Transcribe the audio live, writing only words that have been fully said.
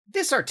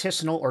This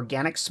artisanal,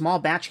 organic, small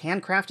batch,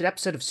 handcrafted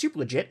episode of Super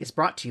Legit is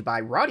brought to you by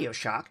Radio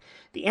Shock,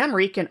 the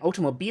American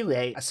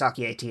Automobile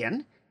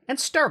Association, and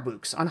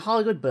Starbooks on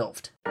Hollywood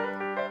Bilved.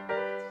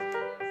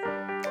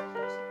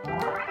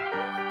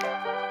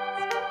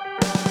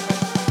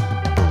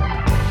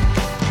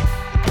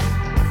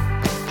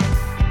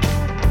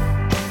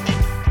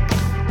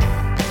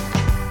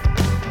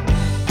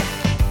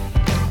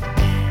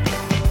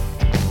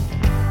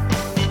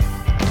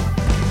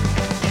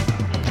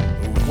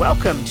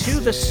 Welcome to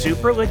the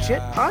Super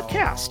Legit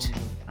podcast.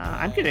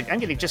 I'm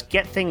gonna just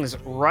get things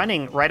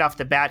running right off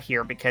the bat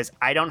here because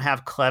I don't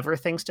have clever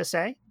things to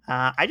say.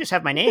 I just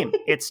have my name.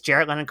 It's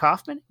Jarrett Lennon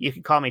Kaufman. You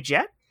can call me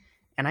Jet,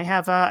 and I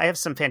have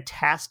some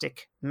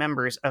fantastic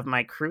members of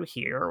my crew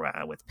here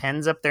with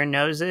pens up their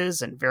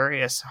noses and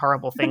various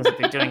horrible things that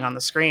they're doing on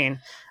the screen.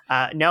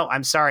 No,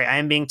 I'm sorry. I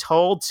am being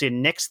told to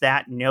nix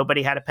that.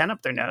 Nobody had a pen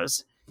up their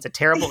nose. It's a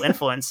terrible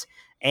influence.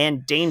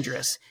 And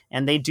dangerous,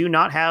 and they do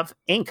not have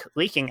ink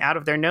leaking out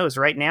of their nose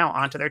right now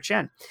onto their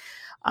chin.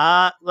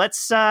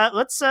 Let's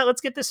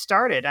get this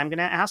started. I'm going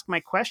to ask my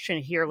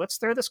question here. Let's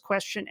throw this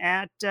question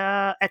at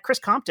Chris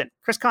Compton.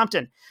 Chris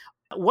Compton,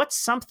 what's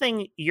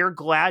something you're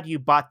glad you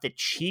bought the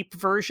cheap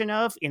version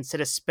of instead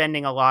of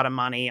spending a lot of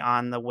money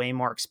on the way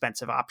more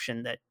expensive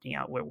option that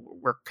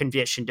we're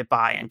conditioned to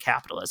buy in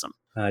capitalism?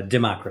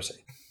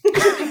 Democracy.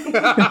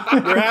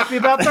 You're happy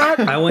about that?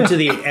 I went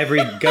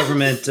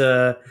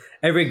to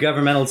every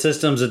governmental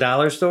system's a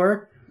dollar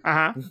store.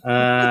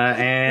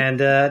 And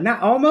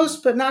not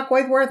almost, but not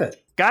quite worth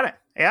it. Got it.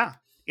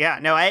 Yeah.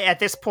 No, at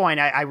this point,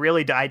 I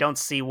really don't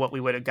see what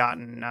we would have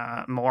gotten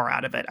more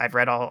out of it. I've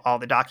read all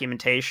the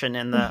documentation,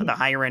 and the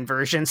higher end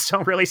versions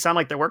don't really sound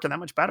like they're working that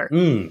much better.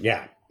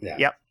 Yeah.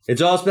 Yep.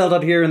 It's all spelled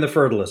out here in the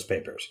Fertilist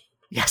Papers.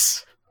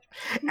 Yes.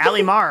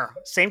 Ali Mar,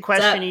 same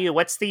question to you.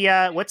 What's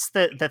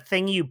the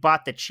thing you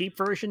bought the cheap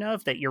version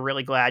of that you're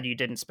really glad you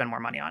didn't spend more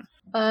money on?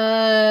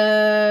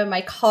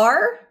 My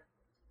car,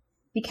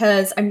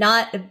 because I'm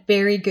not a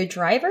very good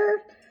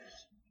driver.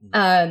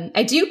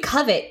 I do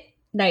covet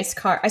nice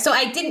car. So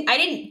I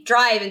didn't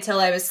drive until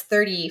I was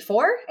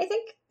 34, I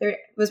think. There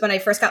was when I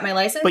first got my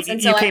license. But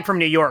you came from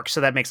New York,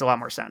 so that makes a lot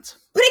more sense.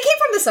 But I came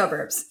from the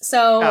suburbs,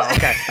 so... Oh,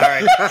 okay. All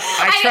right.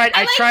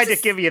 I tried to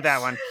give you that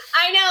one.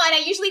 I know, and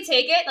I usually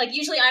take it. Like,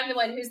 usually I'm the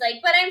one who's like,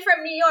 but I'm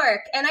from New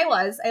York. And I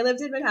was. I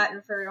lived in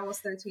Manhattan for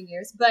almost 13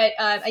 years. But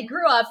I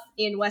grew up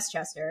in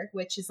Westchester,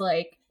 which is,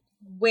 like,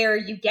 where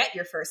you get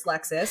your first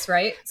Lexus,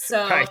 right?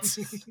 So... Right.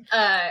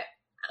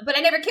 But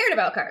I never cared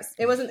about cars.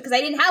 It wasn't... Because I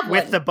didn't have one.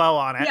 With the bow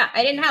on it. Yeah,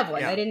 I didn't have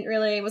one. Yeah.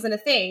 It wasn't a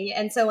thing.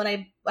 And so when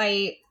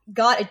I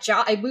got a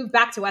job, I moved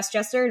back to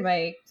Westchester in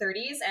my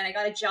 30s, and I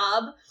got a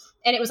job,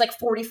 and it was like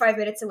 45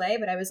 minutes away,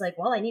 but I was like,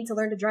 well, I need to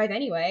learn to drive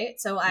anyway.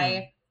 So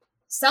I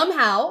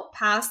somehow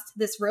passed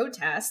this road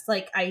test.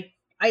 Like I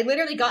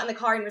literally got in the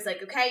car and was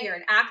like, okay, you're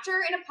an actor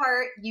in a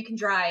part, you can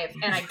drive.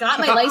 And I got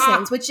my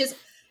license, which is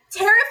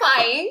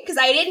terrifying because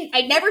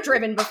I'd never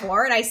driven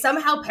before, and I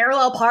somehow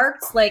parallel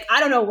parked. Like, I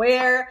don't know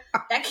where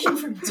that came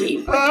from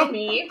deep within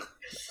me.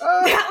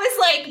 That was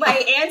like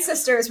my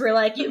ancestors were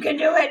like, you can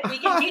do it. We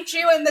can teach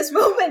you in this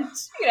moment.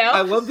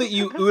 I love that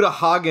you Uta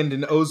Hagened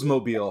an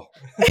Oldsmobile.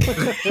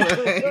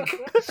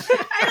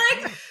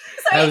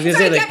 I was going to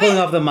say, like, pulling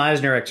off the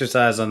Meisner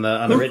exercise on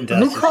the written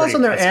test. Who calls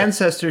on their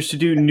ancestors to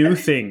do new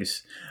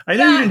things? I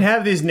know you didn't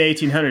have these in the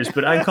 1800s,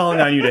 but I'm calling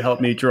on you to help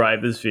me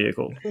drive this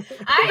vehicle.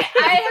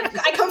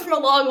 I come from a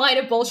long line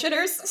of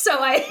bullshitters, so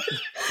I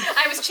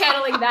was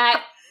channeling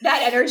that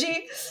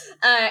energy.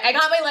 I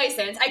got my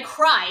license. I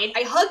cried.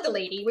 I hugged the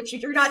lady, which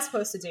you're not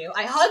supposed to do.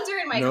 I hugged her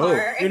in my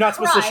car. And you're not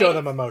cried. supposed to show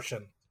them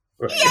emotion.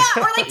 Right.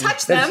 Yeah, or like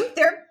touch them.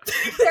 They're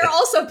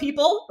also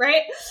people,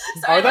 right?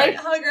 So I like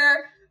hug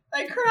her.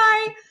 I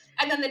cry.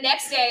 And then the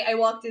next day, I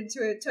walked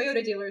into a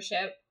Toyota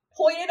dealership,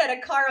 pointed at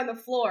a car on the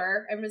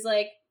floor, and was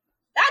like,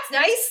 that's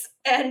nice,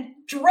 and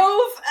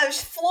drove a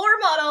floor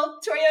model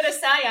Toyota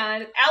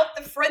Scion out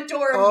the front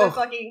door of the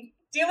fucking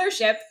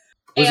dealership.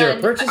 Was there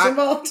a purchase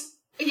involved?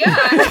 Yeah.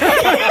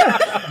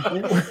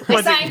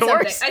 I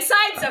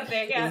signed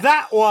something. Yeah.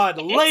 That one.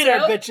 Later,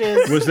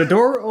 bitches. Was the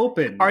door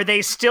open? Are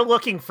they still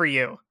looking for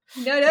you?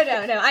 No.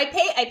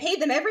 I paid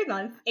them every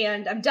month,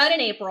 and I'm done in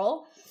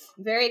April.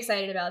 I'm very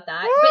excited about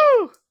that.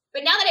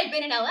 But now that I've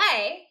been in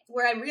LA,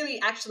 where I'm really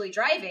actually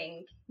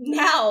driving,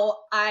 now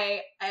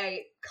I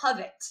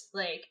covet.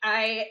 Like,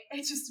 I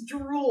just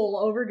drool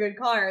over good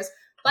cars.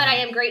 But I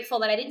am grateful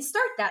that I didn't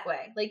start that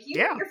way. Like,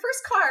 your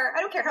first car, I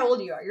don't care how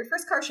old you are, your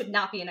first car should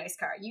not be a nice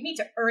car. You need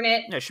to earn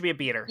it. No, it should be a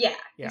beater. Yeah.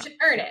 You should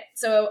earn it.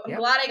 So I'm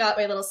glad I got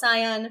my little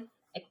Scion.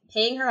 I'm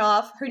paying her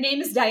off. Her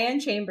name is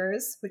Diane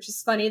Chambers, which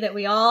is funny that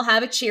we all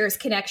have a Cheers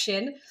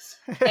connection.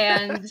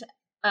 And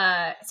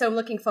so I'm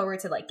looking forward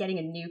to, like, getting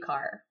a new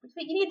car.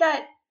 But you need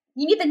that.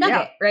 You need the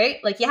nugget, right?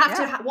 Like, you have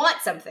to want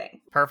something.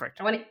 Perfect.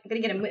 I'm going to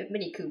get a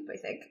Mini Coupe, I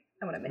think.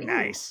 I want a Mini Coupe.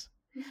 Nice.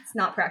 It's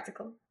not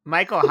practical.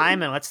 Michael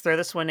Hyman, let's throw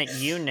this one at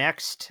you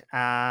next.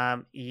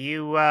 What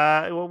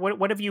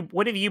have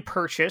you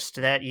purchased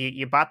that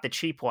you bought the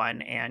cheap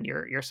one, and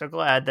you're so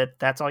glad that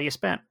that's all you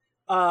spent?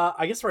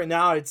 I guess right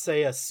now I'd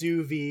say a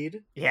sous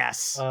vide.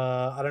 Yes.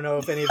 I don't know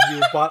if any of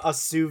you bought a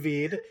sous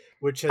vide,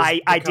 which has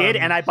I did,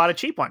 and I bought a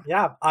cheap one.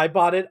 Yeah, I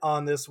bought it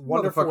on this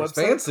wonderful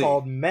website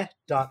called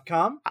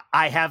meh.com.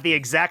 I have the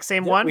exact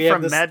same one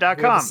from meh.com.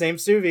 We have the same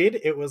sous vide.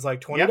 It was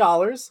like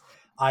 $20.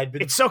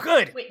 It's so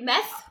good. Wait,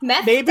 meth?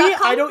 Maybe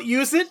I don't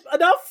use it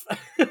enough,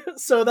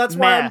 so that's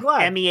why I'm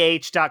glad.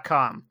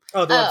 MEH.com.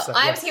 Oh, the website.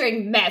 I was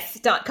hearing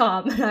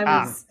meth.com.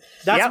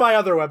 That's my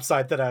other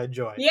website that I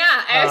enjoy.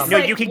 Yeah, I was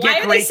like, you can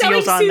get great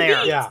deals on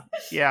there.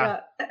 Yeah.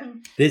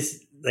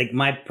 This, like,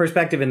 my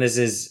perspective in this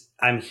is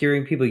I'm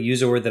hearing people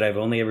use a word that I've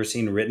only ever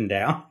seen written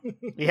down.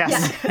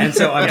 Yes. And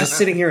so I'm just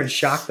sitting here in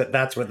shock that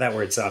that's what that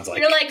word sounds like.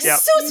 You're like,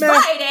 sus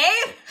vide,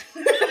 eh?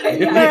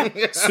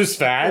 Sus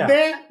vide?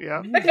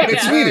 Yeah.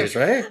 It's Swedish,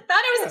 right? Thought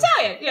it was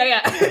Italian.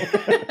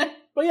 Yeah.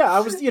 But yeah, I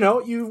was,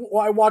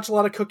 I watch a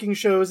lot of cooking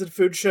shows and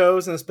food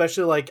shows, and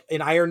especially like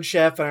in Iron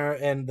Chef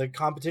and the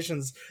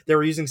competitions, they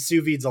were using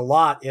sous vides a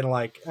lot in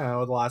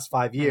the last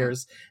 5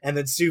 years. And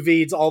then sous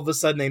vides, all of a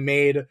sudden they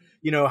made,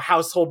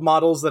 household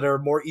models that are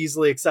more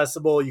easily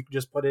accessible. You can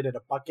just put it in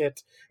a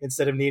bucket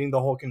instead of needing the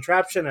whole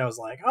contraption. And I was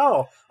like,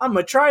 oh, I'm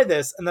going to try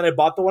this. And then I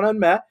bought the one on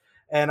Meh,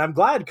 and I'm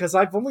glad because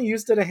I've only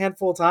used it a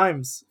handful of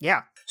times.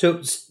 Yeah.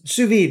 So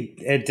sous vide,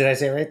 did I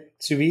say it right?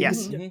 Sous vide?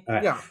 Yes. Mm-hmm.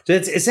 Right. Yeah. So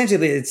it's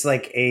essentially, it's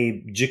like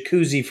a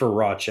jacuzzi for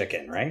raw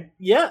chicken, right?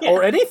 Yeah,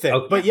 or anything.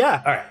 Okay. But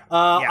yeah.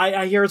 All right.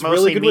 I hear it's Mostly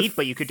really good meat, with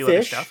but you could do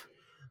fish. other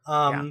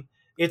stuff.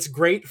 It's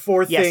great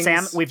for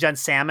things. We've done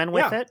salmon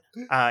with it.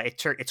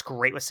 It's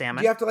great with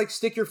salmon. Do you have to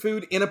stick your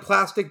food in a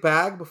plastic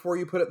bag before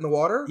you put it in the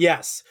water?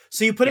 Yes.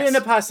 So you put it in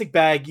a plastic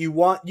bag. You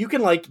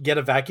can get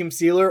a vacuum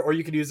sealer, or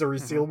you could use a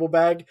resealable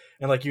bag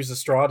and use a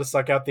straw to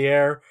suck out the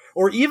air.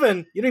 Or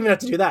even, you don't even have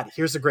to do that.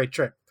 Here's a great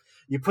trick.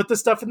 You put the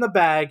stuff in the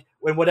bag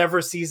in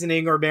whatever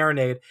seasoning or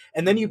marinade,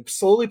 and then you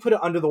slowly put it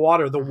under the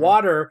water. The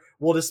water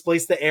will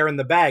displace the air in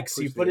the bag.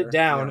 So you put it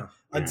down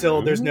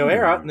until there's no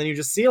air out, and then you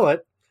just seal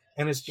it.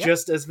 And it's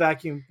just as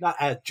vacuum, not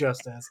as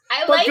just as,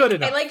 but good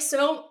enough. I like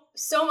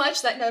so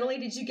much that not only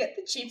did you get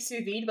the cheap sous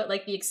vide, but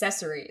the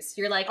accessories.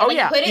 You're like, you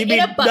put it in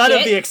a bucket. None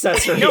of the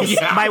accessories. No,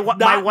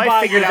 my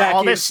wife figured out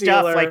all this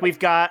stuff. We've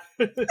got.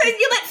 You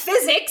let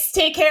physics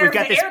take care of the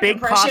air We've got this big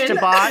compression.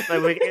 pasta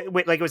pot.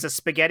 It was a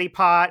spaghetti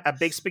pot, a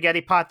big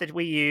spaghetti pot that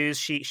we use.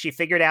 She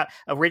figured out.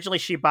 Originally,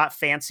 she bought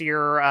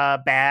fancier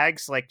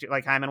bags, like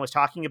Hyman was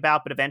talking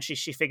about, but eventually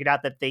she figured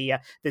out that the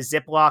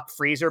Ziploc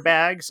freezer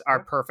bags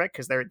are perfect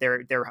because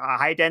they're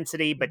high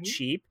density but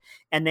cheap.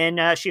 And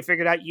then she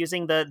figured out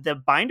using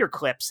the binder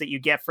clips that you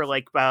get for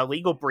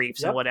legal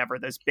briefs and whatever.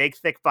 Those big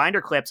thick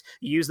binder clips.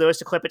 You use those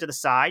to clip it to the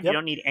side. You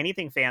don't need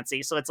anything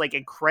fancy, so it's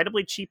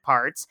incredibly cheap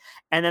parts.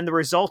 And then the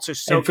results are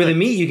so. And for good. the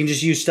meat, you can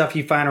just use stuff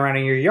you find around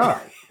in your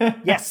yard.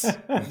 Yes.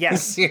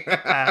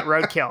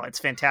 Roadkill. It's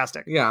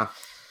fantastic. Yeah.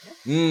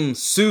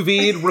 Sous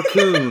vide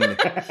raccoon.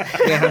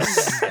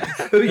 Yes.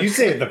 You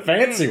say it the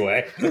fancy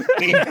way.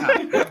 Yeah.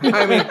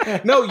 I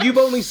mean, no, you've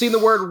only seen the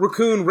word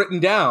raccoon written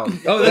down.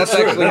 Oh, that's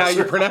actually how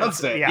you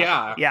pronounce it.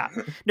 Yeah.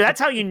 No, that's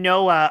how you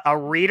know a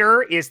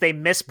reader is they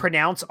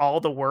mispronounce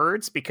all the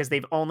words because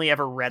they've only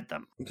ever read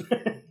them.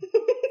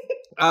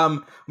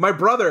 My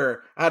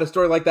brother had a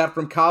story like that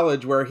from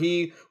college where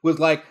he was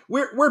like,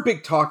 we're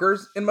big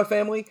talkers in my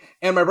family.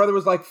 And my brother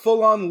was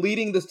full on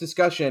leading this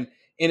discussion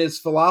in his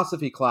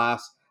philosophy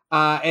class.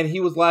 And he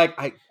was like,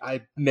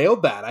 I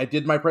nailed that. I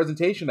did my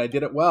presentation. I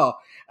did it well.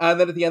 And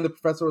then at the end, the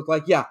professor was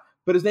like, yeah,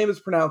 but his name is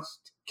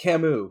pronounced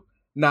Camus,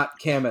 not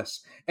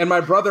Camus. And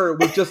my brother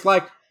was just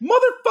like,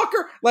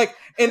 motherfucker,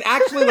 and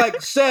actually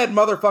said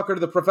motherfucker to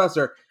the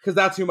professor because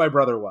that's who my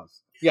brother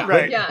was. Yeah.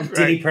 Right. Yeah.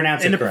 Did he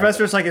pronounce it And the correctly?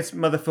 professor's like, it's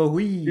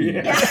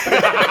motherfucker.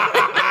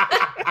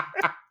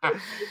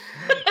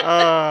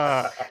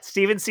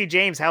 Stephen C.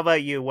 James, how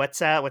about you?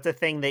 What's a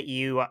thing that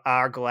you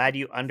are glad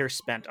you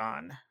underspent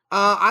on?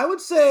 I would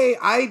say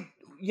I'm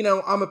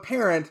a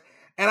parent,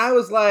 and I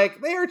was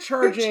like, they are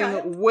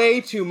charging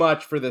way too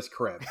much for this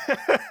crib.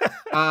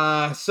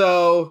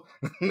 So,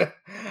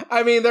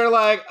 I mean, they're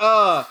like,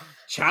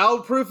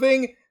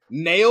 childproofing,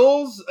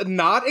 nails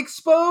not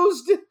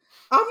exposed.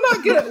 I'm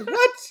not gonna,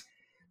 what?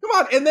 Come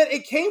on. And then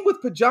it came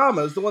with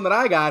pajamas, the one that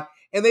I got,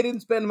 and they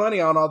didn't spend money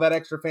on all that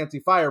extra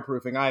fancy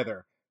fireproofing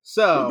either.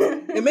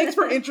 So it makes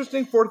for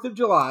interesting 4th of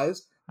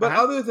Julys. But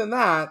other than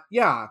that,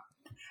 yeah.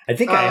 I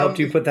think I helped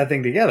you put that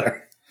thing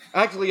together.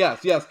 Actually,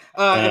 yes.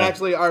 And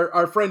actually,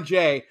 our friend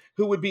Jay,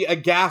 who would be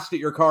aghast at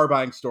your car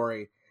buying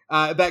story,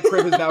 that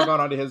crib has now gone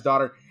on to his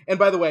daughter. And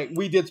by the way,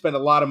 we did spend a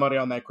lot of money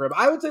on that crib.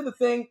 I would say the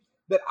thing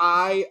that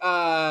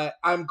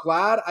I'm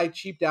glad I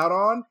cheaped out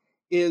on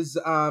is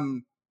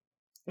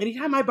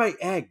anytime I buy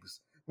eggs,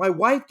 my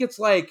wife gets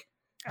the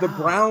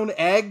brown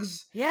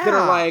eggs that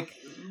are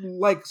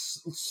like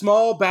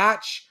small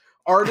batch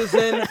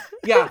artisan.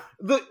 Yeah,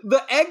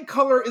 the egg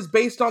color is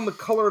based on the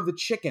color of the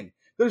chicken.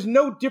 There's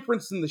no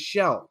difference in the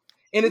shell,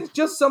 and it's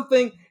just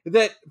something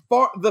that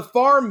the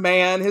farm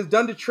man has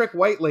done to trick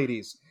white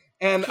ladies.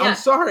 And I'm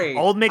sorry,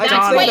 Old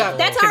McDonald.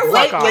 That's our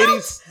white guilt.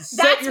 Ladies,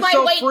 That's my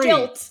white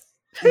guilt.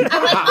 I'm like,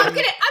 I'm gonna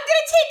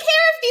take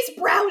care of these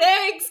brown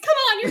eggs. Come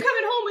on, you're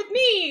coming home with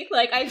me.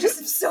 Like, I just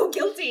am so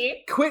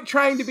guilty. Quit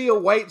trying to be a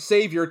white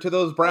savior to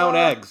those brown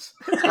eggs.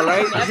 All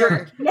right,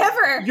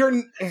 Never.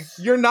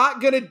 You're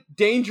not gonna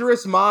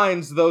dangerous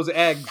minds those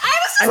eggs. I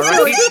was just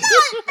gonna say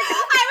that.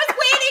 I was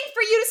waiting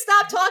for you to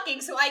stop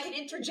talking so I could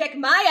interject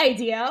my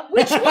idea,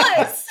 which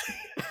was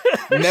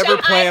never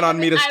plan on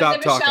me to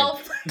stop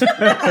talking.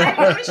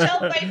 I'm Michelle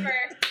Pfeiffer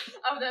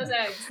of those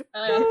eggs.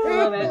 I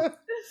love it.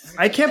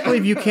 I can't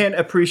believe you can't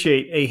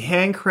appreciate a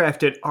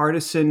handcrafted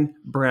artisan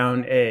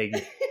brown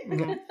egg.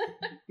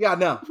 Yeah,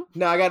 no,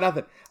 I got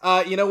nothing.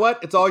 You know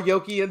what? It's all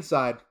yolky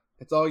inside.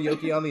 It's all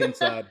yolky on the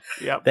inside.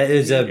 Yep. That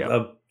is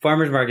a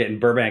farmer's market in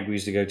Burbank we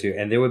used to go to,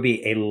 and there would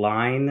be a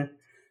line,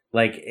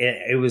 like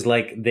it was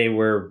like they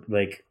were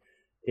like,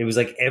 it was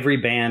like every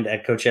band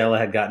at Coachella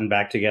had gotten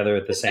back together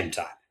at the same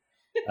time.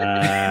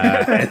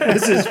 And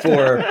this is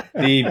for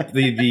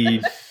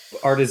the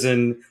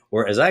artisan,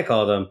 or as I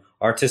call them,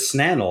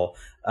 artisanal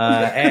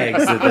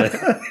eggs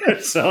that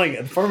they're selling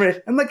at the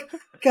farmer. I'm like,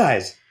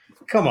 guys,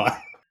 come on.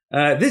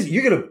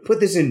 You're gonna put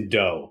this in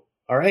dough,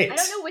 all right? I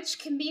don't know which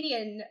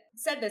comedian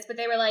said this, but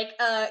they were like,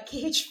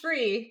 cage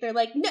free. They're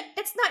like, no,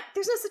 that's not,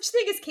 there's no such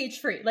thing as cage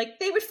free. Like,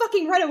 they would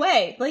fucking run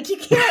away. Like, you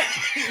can't,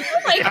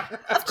 like,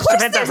 of course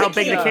depends on how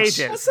big the cage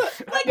is.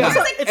 Like,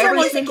 there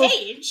is a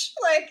cage.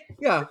 Like,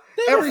 yeah,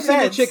 every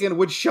single chicken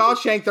would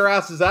Shawshank their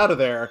asses out of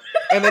there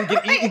and then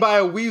get eaten by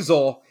a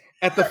weasel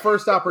at the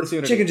first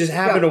opportunity. Chicken just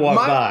happened to walk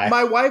by.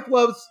 My wife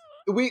loves,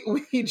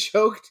 we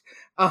joked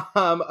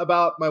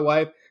about my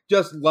wife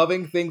just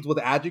loving things with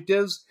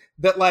adjectives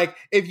that, like,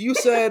 if you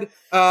said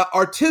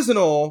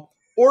artisanal,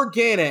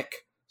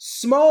 organic,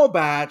 small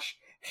batch,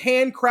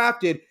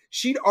 handcrafted,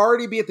 she'd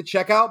already be at the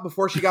checkout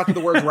before she got to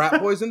the word rat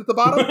poison at the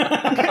bottom.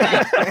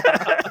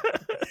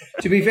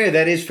 To be fair,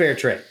 that is fair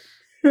trade.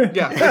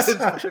 Yeah, that is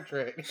fair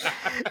trade.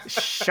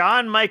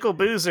 Sean Michael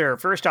Boozer,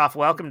 first off,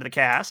 welcome to the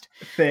cast.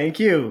 Thank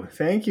you.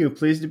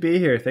 Pleased to be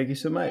here. Thank you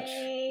so much.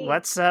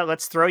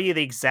 Let's throw you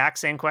the exact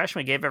same question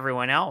we gave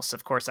everyone else.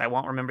 Of course, I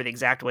won't remember the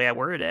exact way I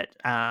worded it.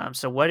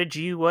 So what did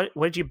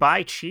you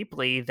buy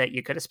cheaply that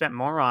you could have spent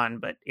more on,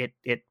 but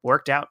it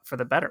worked out for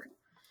the better?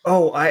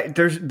 Oh,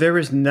 there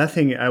is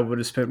nothing I would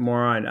have spent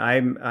more on.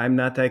 I'm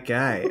not that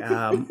guy.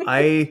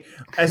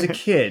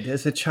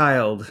 As a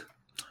child,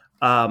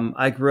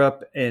 I grew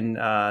up in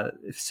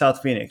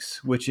South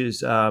Phoenix, which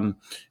is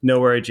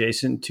nowhere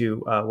adjacent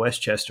to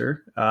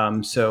Westchester.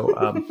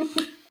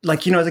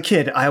 Like, as a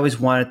kid, I always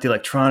wanted the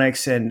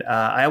electronics, and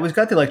I always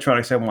got the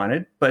electronics I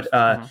wanted, but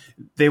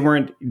they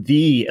weren't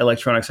the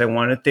electronics I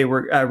wanted. They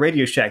were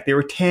Radio Shack. They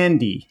were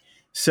Tandy.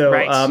 So,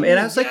 right. And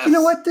I was like, you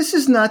know what? This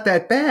is not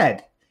that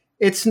bad.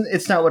 It's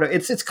not what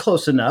it's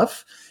close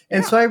enough.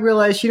 And so I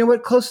realized, you know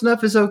what? Close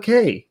enough is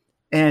okay.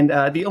 And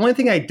the only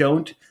thing I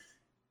don't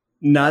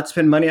not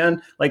spend money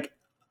on, like,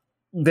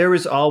 there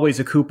is always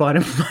a coupon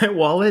in my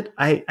wallet.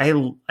 I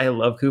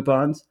love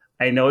coupons.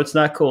 I know it's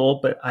not cool,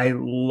 but I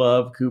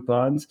love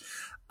coupons.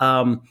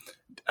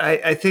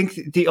 I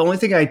think the only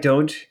thing I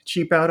don't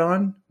cheap out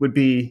on would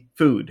be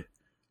food.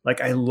 Like,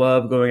 I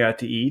love going out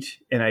to eat,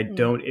 and I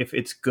don't, if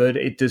it's good,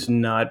 it does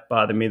not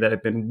bother me that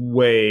I've been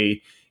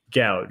way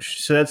gouged.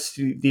 So that's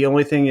the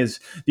only thing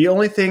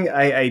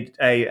I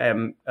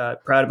am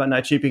proud about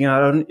not cheaping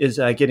out on is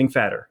getting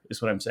fatter,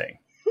 is what I'm saying.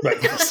 Right.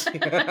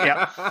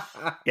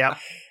 Yep.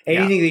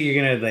 Anything that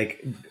you're going to,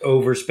 like,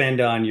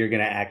 overspend on, you're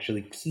going to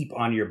actually keep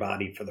on your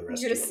body for the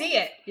rest of your life. You're going to see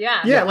it.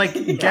 Yeah. Yeah,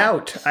 like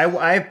gout.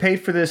 I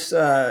paid for this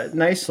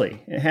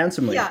nicely,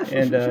 handsomely,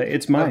 and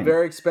it's mine. A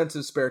very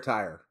expensive spare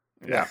tire.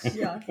 Yeah.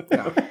 Yeah.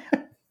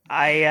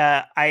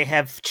 I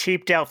have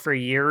cheaped out for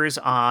years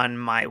on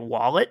my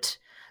wallet.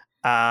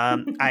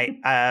 That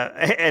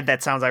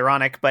sounds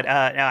ironic, but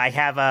I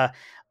have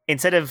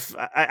instead of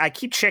I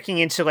keep checking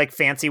into, like,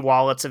 fancy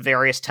wallets of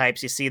various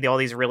types. You see all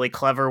these really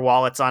clever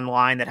wallets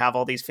online that have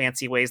all these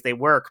fancy ways they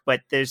work,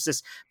 but there's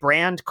this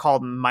brand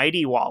called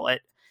Mighty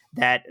Wallet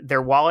that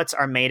their wallets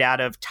are made out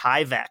of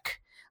Tyvek,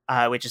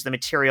 which is the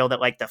material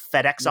that, like, the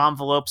FedEx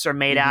envelopes are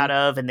made out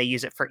of, and they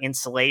use it for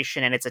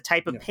insulation. And it's a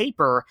type of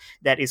paper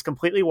that is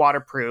completely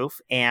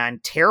waterproof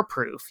and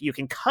tear-proof. You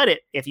can cut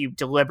it if you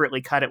deliberately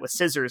cut it with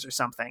scissors or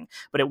something,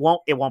 but it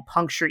won't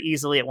puncture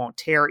easily. It won't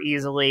tear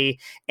easily.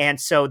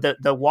 And so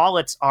the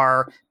wallets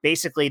are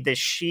basically this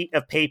sheet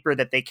of paper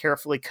that they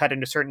carefully cut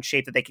into a certain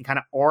shape that they can kind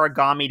of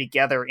origami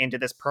together into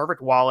this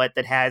perfect wallet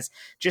that has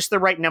just the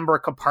right number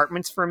of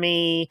compartments for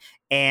me.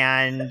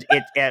 And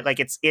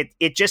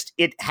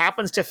it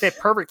happens to fit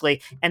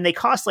perfectly, and they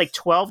cost like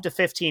 $12 to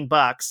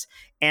 $15,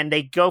 and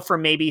they go for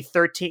maybe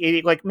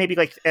 13, maybe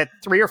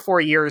 3 or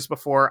 4 years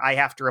before I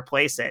have to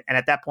replace it. And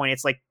at that point,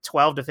 it's like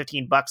 $12 to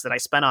 $15 that I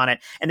spent on it.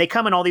 And they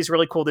come in all these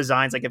really cool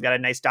designs. Like, I've got a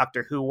nice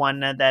Doctor Who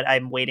one that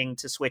I'm waiting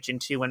to switch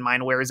into when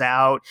mine wears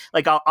out.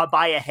 Like, I'll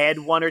buy ahead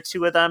 1 or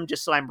 2 of them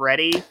just so I'm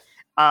ready. You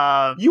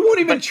won't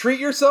even treat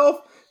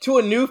yourself to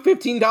a new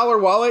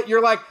 $15 wallet.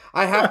 You're like,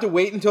 I have to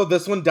wait until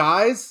this one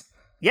dies.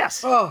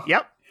 Yes. Oh.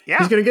 Yep. Yeah.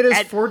 He's going to get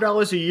his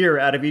 $4 a year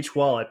out of each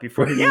wallet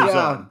before he moves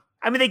on.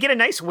 I mean, they get a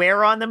nice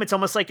wear on them. It's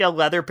almost like a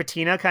leather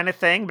patina kind of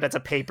thing, but it's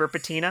a paper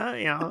patina.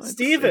 You know,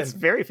 Steven, it's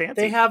very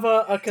fancy. They have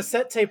a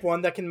cassette tape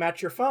one that can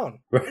match your phone.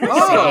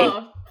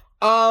 Oh.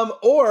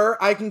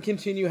 Or I can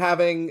continue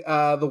having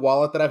the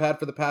wallet that I've had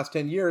for the past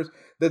 10 years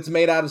that's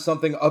made out of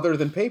something other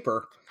than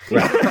paper.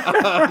 Right.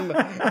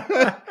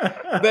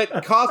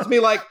 That cost me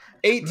like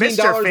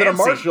 $18 at a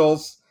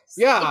Marshall's.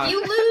 Yeah.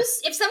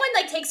 If someone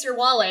like takes your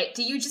wallet,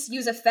 do you just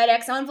use a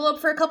FedEx envelope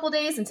for a couple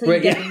days until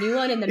you get a new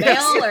one in the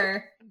mail,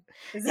 or?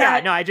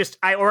 I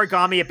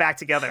origami it back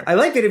together. I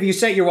like that if you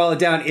set your wallet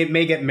down, it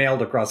may get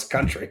mailed across the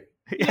country.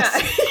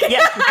 Yes.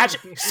 Yeah,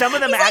 actually, some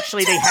of them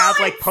they have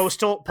like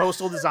postal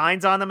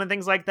designs on them and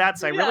things like that.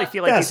 So I really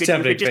feel like you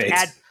could just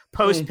add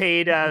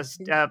postpaid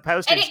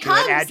postage and it to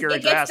add your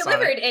address. It gets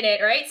delivered in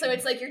it, right? So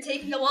it's like you're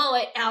taking a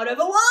wallet out of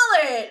a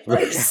wallet.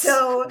 Like,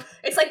 so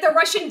it's like the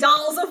Russian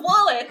dolls of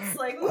wallets.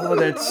 Like, oh,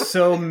 that's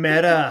so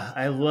meta.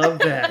 I love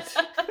that.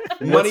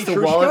 Money What's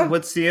the wallet?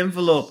 What's the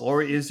envelope?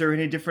 Or is there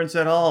any difference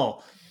at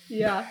all?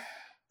 Yeah.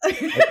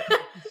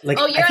 Like, you're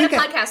on a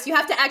podcast. You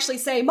have to actually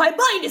say, "My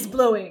mind is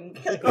blowing."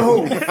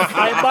 Oh,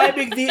 I'm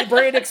miming the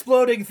brain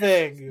exploding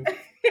thing.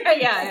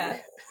 Yeah.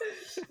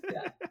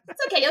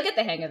 It's okay. You'll get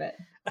the hang of it.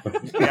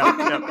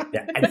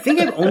 Yeah. I think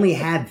I've only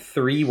had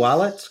 3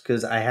 wallets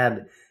because I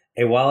had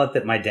a wallet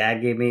that my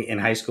dad gave me in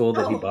high school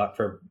that he bought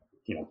for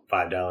 $5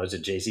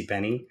 at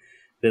JCPenney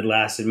that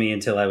lasted me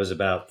until I was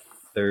about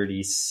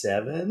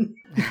 37.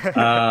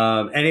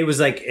 And it was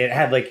like, it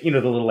had like, the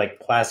little like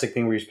plastic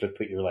thing where you're supposed to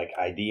put your like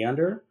ID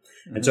under.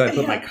 And so I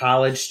put my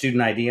college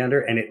student ID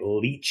under, and it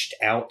leached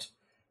out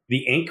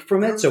the ink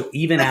from it. So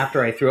even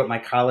after I threw up my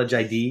college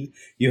ID,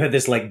 you had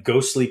this like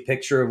ghostly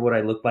picture of what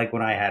I looked like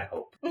when I had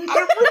hope. I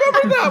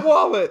remember that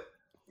wallet.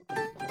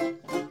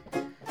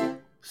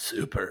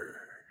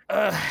 Super.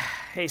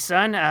 Hey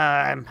son,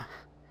 I'm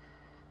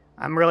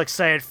real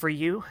excited for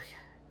you.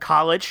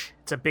 College,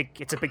 it's a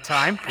big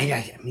time.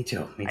 Yeah, me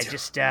too. I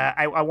just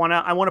I want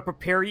to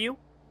prepare you.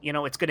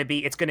 It's going to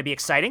be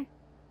exciting.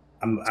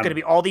 It's going to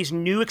be all these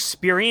new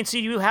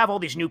experiences you have, all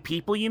these new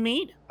people you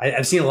meet.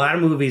 I've seen a lot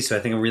of movies, so I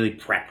think I'm really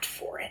prepped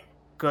for it.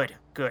 Good.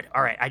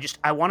 All right.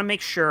 I want to make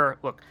sure.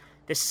 Look,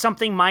 this is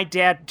something my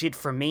dad did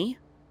for me.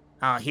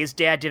 His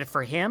dad did it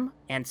for him,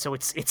 and so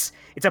it's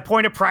a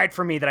point of pride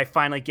for me that I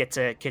finally get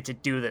to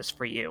do this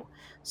for you.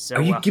 So,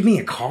 you give me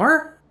a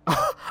car?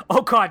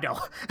 Oh God, no!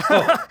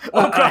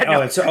 God,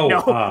 no!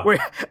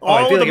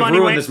 All the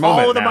money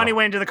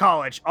went into the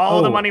college.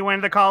 All the money went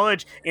into the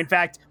college. In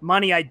fact,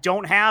 money I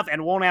don't have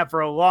and won't have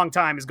for a long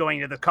time is going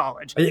into the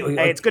college.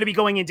 It's going to be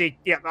going into.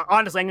 Yeah,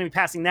 honestly, I'm going to be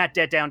passing that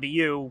debt down to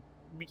you.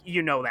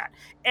 You know that.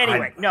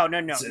 Anyway, no.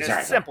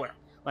 It's simpler.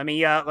 Let me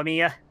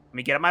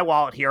get at my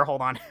wallet here.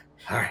 Hold on.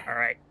 All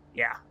right.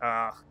 Yeah.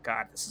 Oh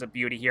God, this is a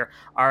beauty here.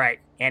 All right,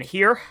 and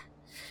here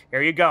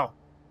you go.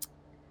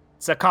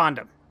 It's a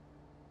condom.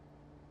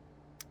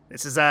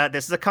 This is a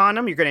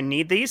condom. You're going to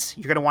need these.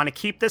 You're going to want to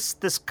keep this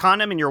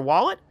condom in your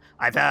wallet.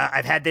 I've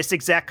had this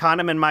exact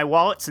condom in my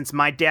wallet since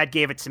my dad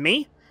gave it to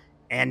me,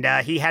 and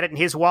he had it in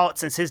his wallet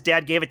since his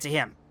dad gave it to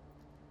him.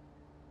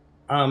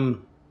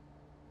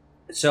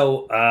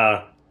 So,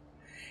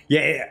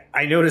 yeah,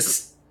 I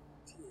noticed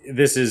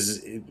this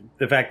is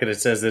the fact that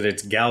it says that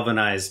it's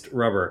galvanized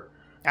rubber.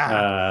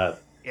 Yeah,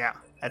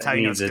 that's how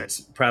you know it's good. It's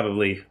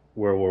probably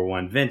World War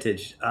I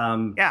vintage.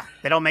 Yeah,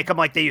 they don't make them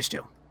like they used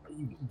to.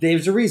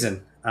 There's a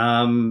reason.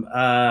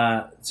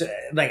 So,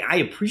 like, I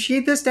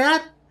appreciate this,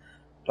 Dad,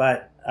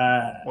 but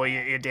well,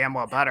 you're damn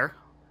well better.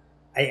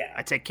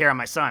 I take care of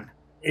my son.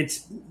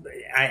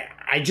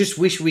 I just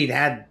wish we'd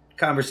had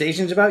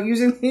conversations about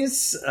using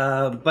these,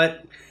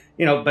 but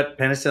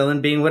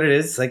penicillin being what it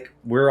is, like,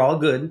 we're all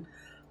good.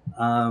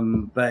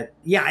 But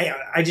yeah,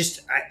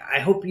 I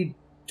hope you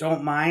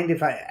don't mind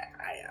if I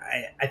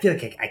feel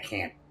like I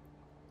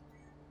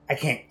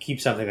can't keep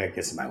something like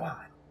this in my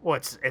wallet. Well,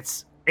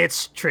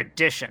 it's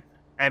tradition.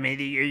 I mean,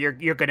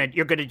 you're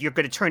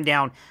gonna turn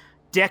down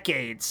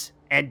decades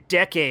and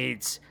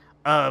decades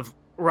of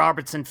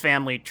Robertson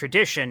family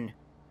tradition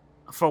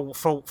for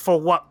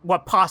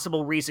what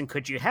possible reason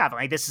could you have?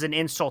 Like, this is an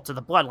insult to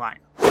the bloodline.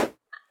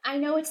 I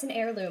know it's an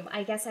heirloom.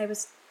 I guess I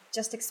was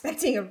just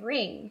expecting a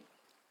ring.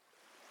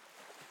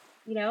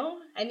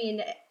 I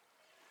mean,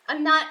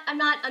 I'm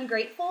not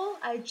ungrateful.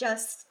 I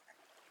just,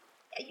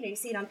 you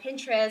see it on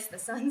Pinterest, the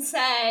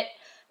sunset,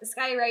 the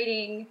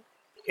skywriting.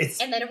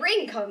 And then a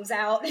ring comes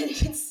out, and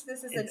this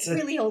is a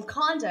really old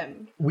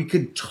condom. We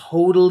could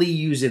totally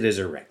use it as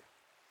a ring.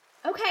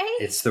 Okay.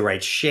 It's the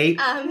right shape.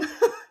 You're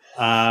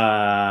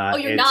not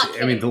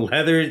kidding. I mean, the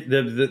leather,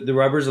 the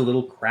rubber's a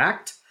little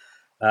cracked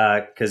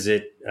because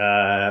it,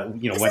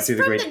 went through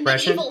the Great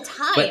Depression. Medieval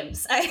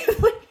times.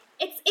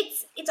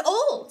 It's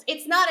old.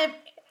 It's not a.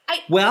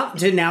 Well,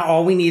 now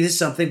all we need is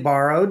something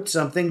borrowed,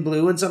 something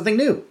blue, and something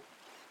new.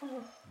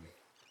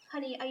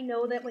 Honey, I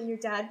know that when your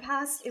dad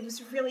passed, it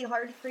was really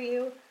hard for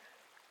you.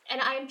 And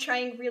I'm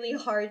trying really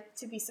hard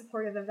to be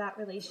supportive of that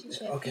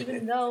relationship. Okay,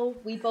 even though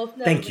we both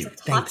know it was a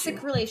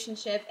toxic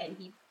relationship and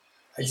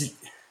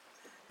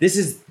This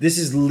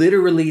is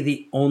literally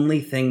the only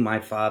thing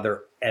my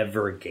father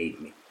ever gave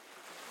me.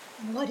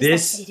 What does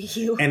This that say to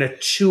you? and a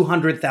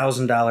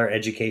 $200,000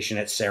 education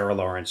at Sarah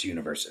Lawrence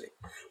University.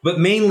 But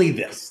mainly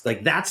this.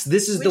 Like this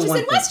is Which the is one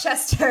in thing.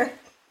 Westchester.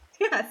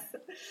 Yes.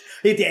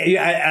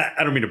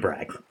 I don't mean to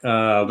brag,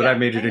 but I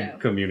majored in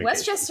communications.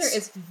 Westchester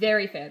is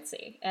very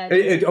fancy. And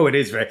It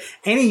is very.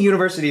 Any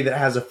university that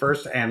has a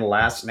first and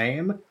last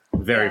name,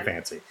 very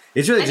fancy.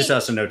 It's really just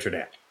us and Notre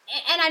Dame.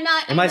 And I'm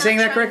not. Am I saying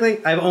that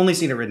correctly? I've only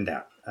seen it written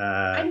down.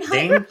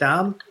 Dame,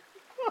 Dom.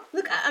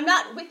 Look, I'm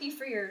not with you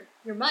for your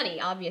money,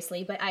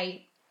 obviously, but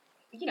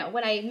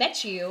when I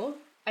met you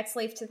at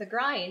Slave to the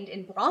Grind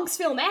in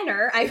Bronxville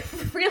Manor, I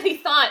really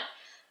thought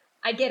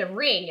I'd get a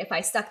ring if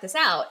I stuck this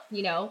out,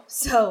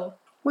 so.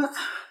 Well,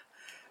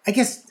 I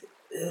guess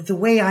the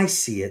way I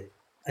see it,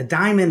 a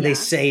diamond they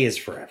say is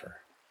forever.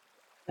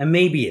 And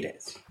maybe it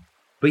is.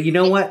 But you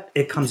know what?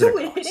 It comes at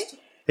a cost.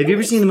 Have you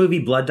ever seen the movie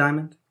Blood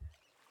Diamond?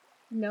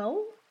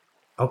 No.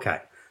 Okay.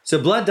 So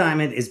Blood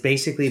Diamond is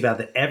basically about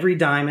that every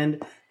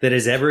diamond that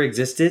has ever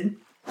existed.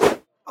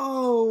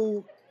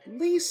 Oh,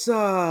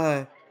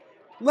 Lisa.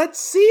 Let's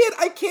see it.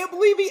 I can't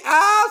believe he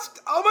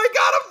asked. Oh my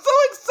God, I'm so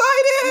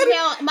excited.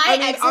 My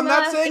eczema, I'm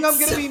not saying I'm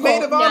going to be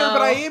maid of honor,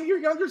 but I am your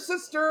younger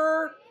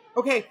sister.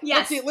 Okay,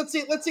 yes. Let's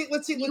see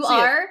it. You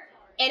are.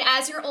 And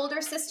as your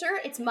older sister,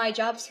 it's my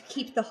job to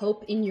keep the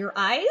hope in your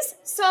eyes.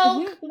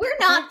 So we're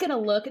not going to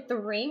look at the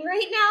ring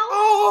right now.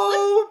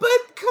 Oh,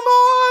 but come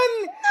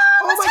on. No,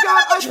 oh my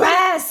God. About the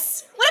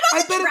dress. What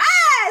about the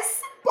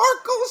dress?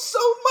 Sparkles so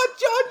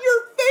much on your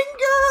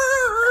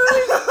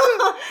fingers.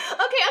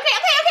 Okay.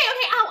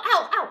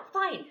 Ow.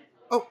 Fine.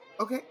 Oh,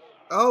 okay.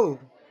 Oh.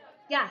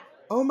 Yeah.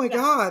 Oh my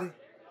God.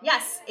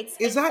 Yes, it's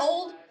that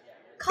old.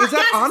 Is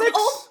that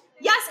onyx?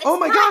 Yes. It's oh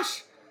my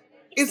gosh.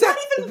 It's is not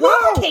that even wow?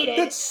 lubricated.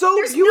 That's so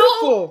There's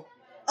beautiful.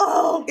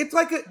 Oh. It's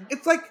like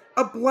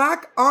a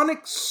black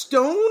onyx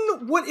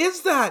stone. What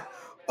is that?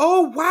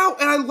 Oh wow!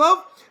 And I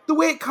love the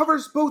way it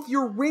covers both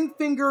your ring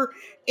finger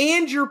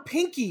and your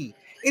pinky.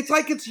 It's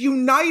like it's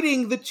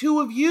uniting the two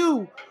of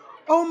you.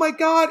 Oh my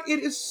God, it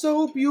is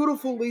so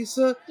beautiful,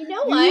 Lisa. You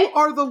know what? You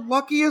are the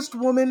luckiest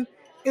woman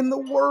in the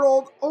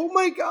world. Oh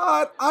my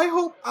God, I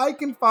hope I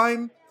can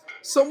find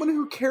someone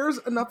who cares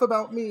enough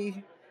about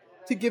me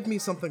to give me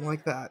something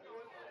like that.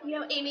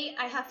 Amy,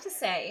 I have to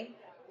say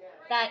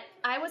that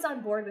I was on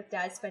board with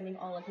Dad spending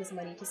all of his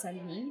money to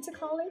send me to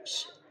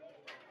college.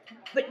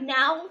 But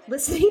now,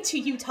 listening to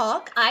you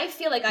talk, I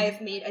feel like I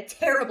have made a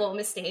terrible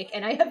mistake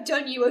and I have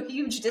done you a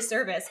huge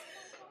disservice.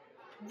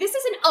 This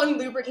is an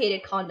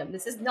unlubricated condom.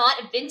 This is not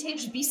a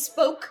vintage,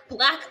 bespoke,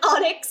 black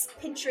onyx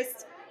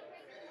Pinterest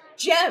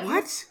gem.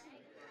 What?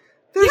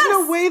 There's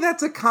no way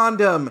that's a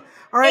condom.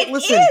 All right,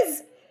 listen. It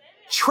is!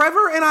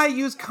 Trevor and I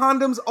use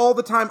condoms all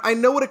the time. I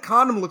know what a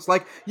condom looks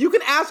like. You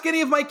can ask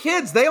any of my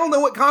kids. They all know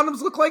what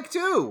condoms look like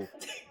too.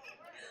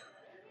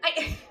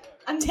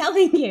 I'm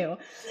telling you,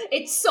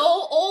 it's so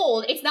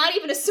old. It's not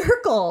even a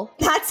circle.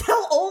 That's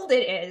how old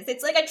it is.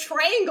 It's like a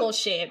triangle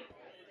shape.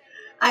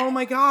 Oh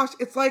my gosh.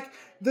 It's like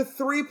the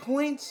 3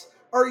 points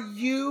are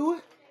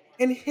you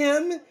and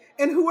him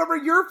and whoever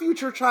your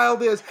future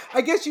child is.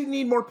 I guess you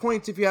need more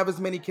points if you have as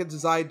many kids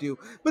as I do.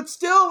 But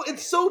still,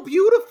 it's so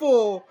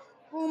beautiful.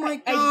 Oh my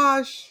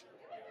gosh.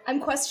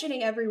 I'm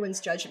questioning everyone's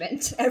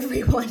judgment.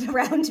 Everyone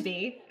around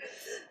me.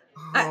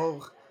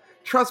 Oh,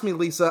 trust me,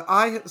 Lisa.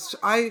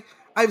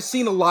 I've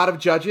seen a lot of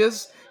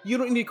judges. You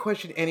don't need to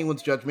question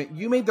anyone's judgment.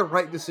 You made the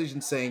right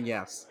decision saying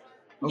yes.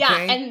 Okay?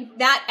 Yeah, and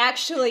that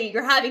actually,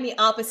 you're having the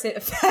opposite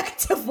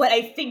effect of what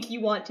I think you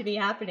want to be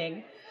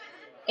happening.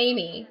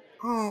 Amy.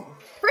 Oh.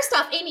 First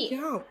off, Amy.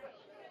 Yeah.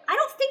 I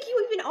don't think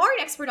you even are an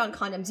expert on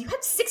condoms. You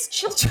have 6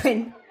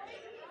 children.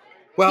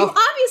 Well, you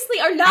obviously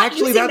are not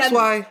using them.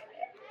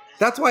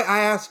 That's why I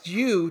asked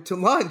you to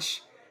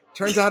lunch.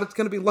 Turns out it's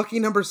going to be lucky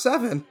number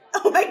 7.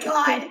 Oh my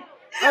God.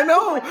 I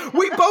know.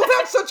 We both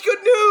have such good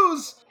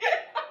news.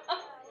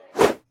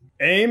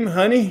 Aim,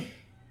 honey.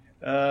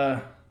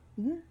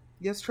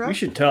 Yes, Trev? We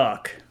should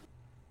talk.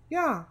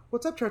 Yeah.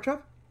 What's up, Trev?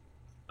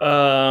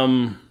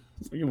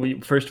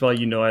 First of all,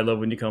 I love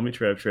when you call me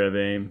Trev,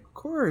 Aim. Of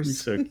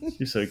course.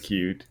 You're so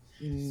cute.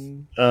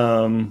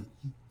 So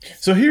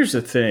here's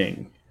the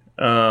thing.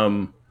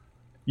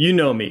 You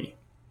know me.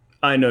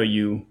 I know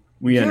you.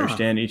 We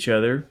understand each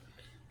other.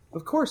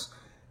 Of course.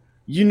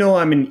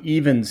 I'm an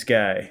evens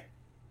guy.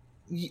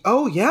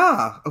 Oh,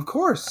 yeah. Of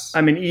course.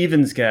 I'm an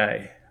evens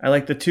guy. I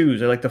like the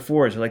 2s. I like the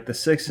 4s. I like the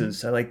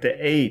 6s. I like the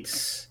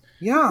 8s.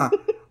 Yeah.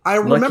 I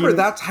remember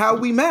that's how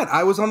we met.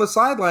 I was on the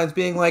sidelines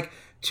being like,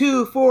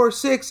 2, 4,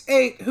 6,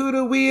 8. Who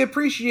do we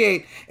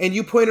appreciate? And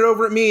you pointed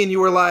over at me and you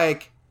were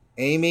like,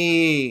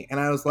 Amy. And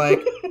I was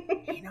like,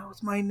 he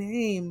knows my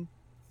name.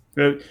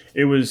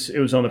 It was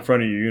on the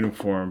front of your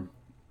uniform,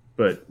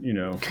 but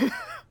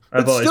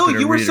but still,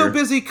 you were so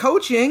busy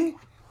coaching.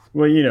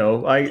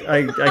 Well, I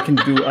can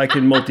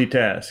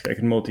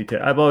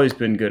multitask. I've always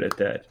been good at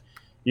that.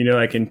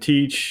 I can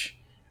teach,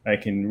 I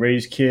can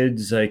raise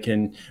kids,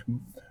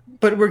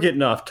 but we're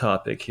getting off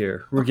topic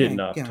here. Topic.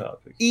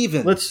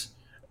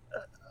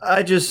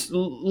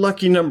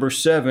 Lucky number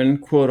 7,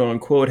 quote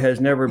unquote, has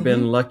never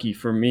been lucky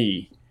for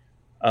me.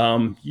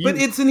 But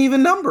it's an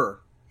even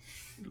number.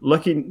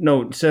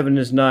 No, 7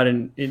 is not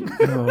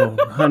oh,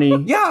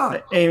 honey.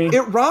 Yeah, Amy.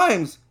 it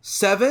rhymes.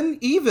 7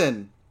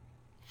 even.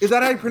 Is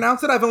that how you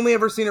pronounce it? I've only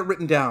ever seen it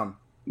written down.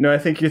 No, I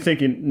think you're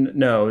thinking,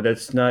 no, it.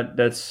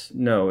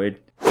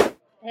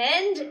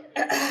 And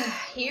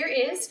here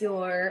is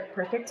your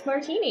perfect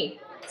martini,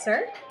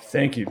 sir.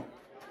 Thank you.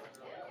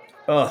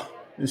 Oh,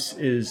 this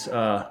is,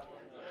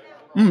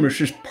 it's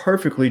just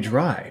perfectly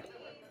dry.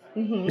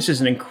 Mm-hmm. This is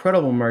an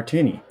incredible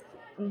martini.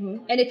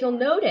 Mm-hmm. And if you'll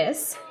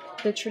notice,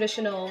 the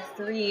traditional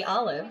 3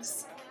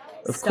 olives.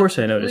 Of course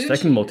I noticed. I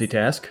can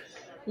multitask.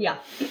 Yeah.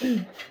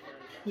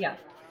 Yeah.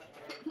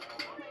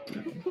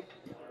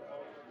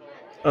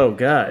 Oh,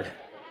 God.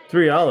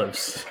 3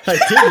 olives. I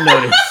didn't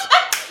notice.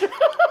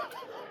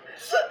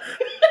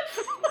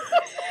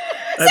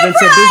 I've been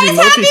so busy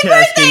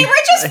multitasking.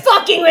 We're just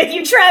fucking with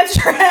you, Trev.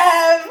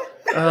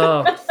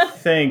 Oh,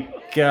 thank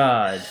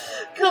God.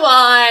 Come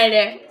on.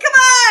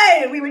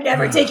 We would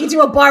never take you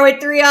to a bar with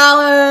 3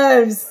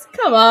 olives.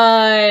 Come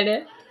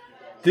on.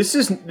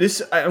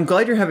 I'm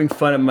glad you're having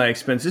fun at my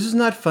expense. This is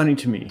not funny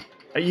to me.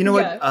 You know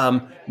what?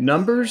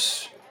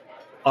 Numbers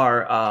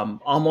are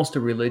almost a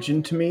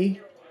religion to me.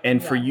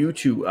 And for you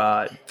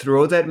to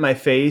throw that in my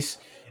face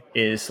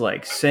is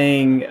like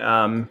saying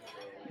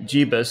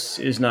Jeebus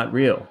is not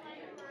real.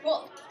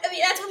 Well, I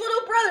mean, that's what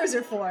little brothers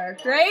are for,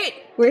 right?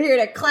 We're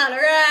here to clown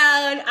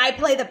around. I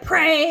play the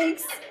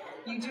pranks.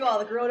 You do all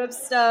the grown-up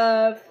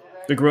stuff.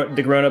 The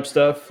grown-up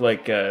stuff,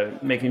 like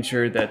making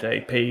sure that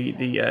I pay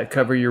the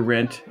cover your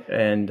rent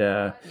and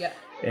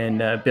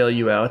bail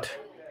you out.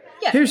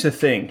 Yeah. Here's the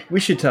thing. We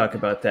should talk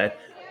about that.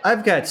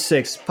 I've got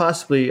 6,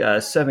 possibly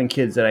 7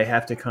 kids that I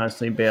have to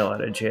constantly bail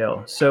out of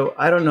jail. So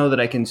I don't know that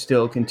I can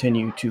still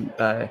continue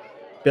to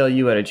bail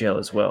you out of jail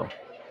as well.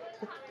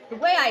 The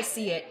way I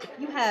see it, if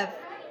you have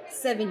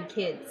 7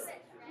 kids,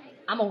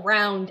 I'm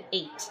around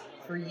 8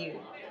 for you.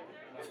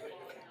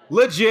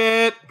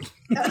 Legit.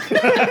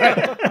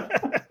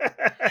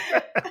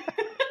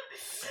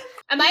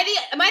 Am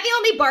I the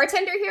only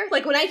bartender here?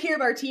 Like, when I hear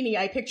martini,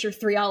 I picture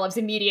 3 olives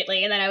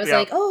immediately, and then I was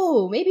like,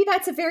 oh, maybe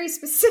that's a very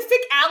specific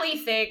alley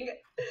thing.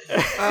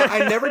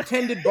 I never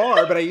tended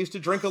bar, but I used to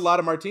drink a lot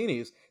of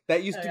martinis.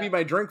 That used to be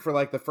my drink for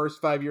like the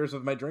first 5 years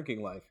of my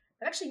drinking life.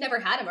 I've actually never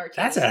had a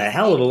martini. That's a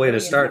hell of a way to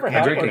start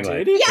a drinking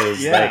life.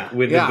 Like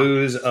with the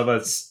booze of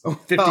a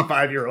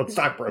 55-year-old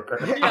stockbroker.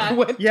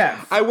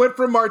 Yeah. I went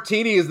from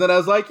martinis, then I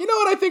was like, you know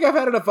what? I think I've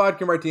had enough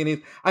vodka martinis.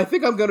 I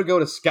think I'm going to go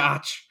to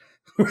scotch.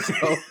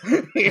 So,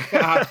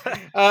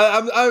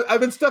 I've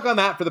been stuck on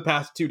that for the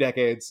past 2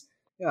 decades.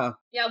 Yeah.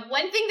 Yeah,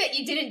 one thing that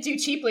you didn't do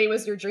cheaply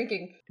was your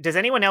drinking. Does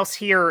anyone else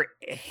here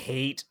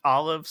hate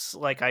olives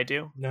like I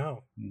do?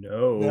 No.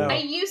 I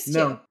used to.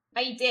 No.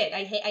 I did.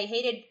 I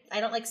hated.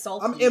 I don't like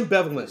salty. I'm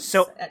ambivalent.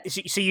 So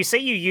you say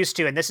you used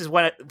to, and this is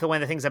one of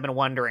the things I've been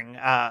wondering.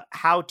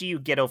 How do you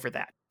get over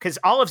that? Because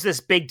olives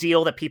this big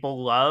deal that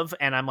people love,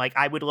 and I'm like,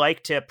 I would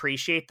like to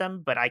appreciate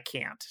them, but I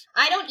can't.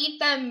 I don't eat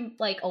them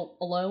like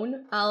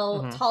alone.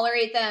 I'll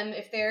tolerate them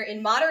if they're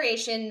in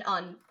moderation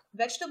on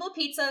vegetable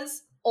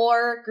pizzas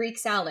or Greek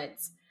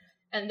salads,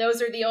 and those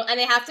are and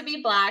they have to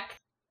be black.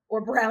 Or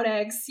brown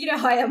eggs. You know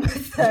how I am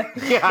with the...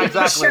 Yeah,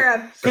 exactly.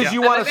 Because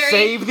you want to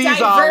save these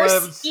diverse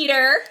olives.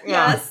 Eater,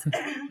 yes.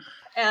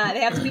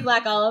 They have to be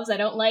black olives. I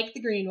don't like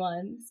the green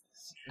ones.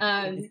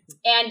 And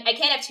I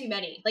can't have too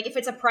many. Like, if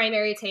it's a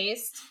primary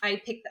taste,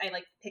 I pick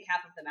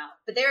half of them out.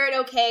 But they're an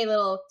okay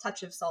little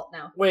touch of salt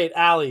now. Wait,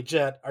 Allie,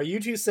 Jet, are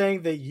you two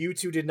saying that you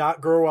two did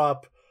not grow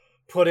up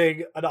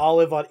putting an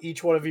olive on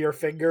each one of your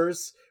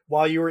fingers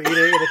while you were eating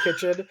in the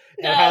kitchen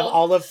and have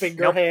olive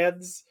finger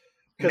hands?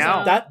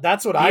 No,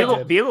 that's what I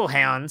did. Bugle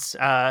hands,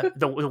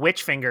 the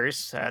witch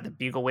fingers, the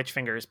bugle witch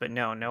fingers, but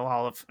no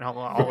olive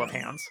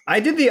hands. I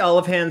did the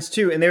olive hands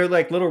too, and they were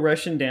like little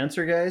Russian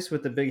dancer guys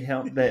with the big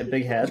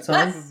hats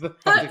on.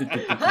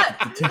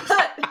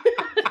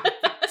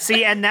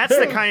 See, and that's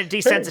the kind of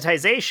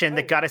desensitization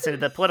that got us into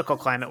the political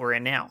climate we're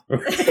in now.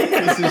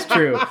 This is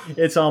true.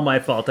 It's all my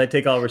fault. I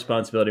take all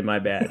responsibility. My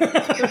bad.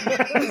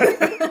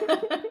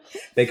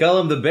 They call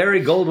him the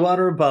Barry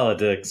Goldwater of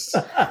politics,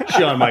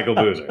 Sean Michael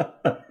Boozer.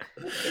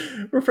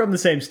 We're from the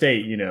same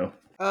state, you know.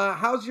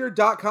 How's your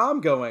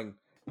 .com going?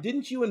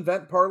 Didn't you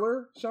invent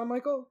Parler, Sean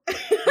Michael?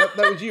 That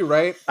was you,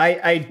 right?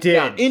 I did.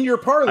 Yeah, in your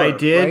Parler. I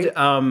did.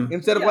 Right?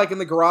 Instead of like in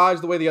the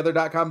garage, the way the other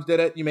 .coms did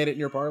it, you made it in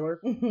your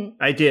Parler?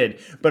 I did.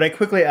 But I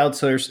quickly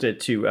outsourced it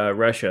to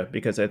Russia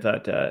because I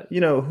thought,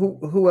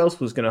 who else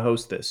was going to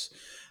host this?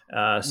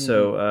 That's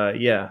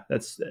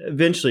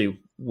eventually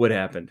what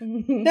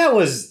happened. That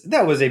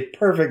was a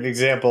perfect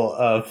example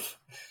of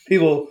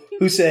people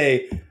who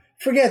say,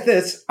 forget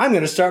this, I'm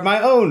going to start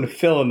my own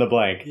fill in the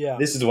blank. Yeah.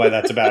 This is why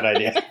that's a bad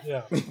idea.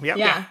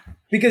 Yeah.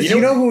 Because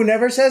you know who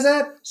never says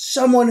that?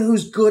 Someone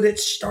who's good at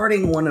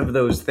starting one of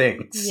those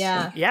things.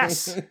 Yeah.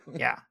 Yes.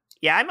 Yeah.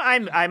 Yeah,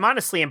 I'm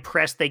honestly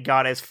impressed they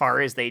got as far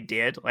as they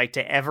did, like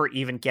to ever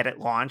even get it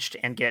launched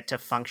and get it to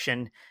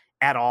function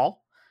at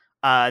all.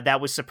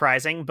 That was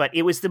surprising, but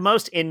it was the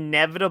most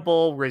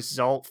inevitable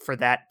result for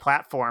that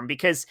platform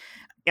because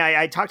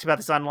I talked about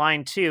this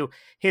online too.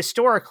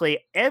 Historically,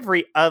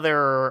 every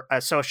other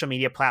social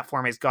media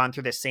platform has gone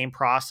through the same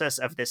process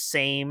of the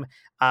same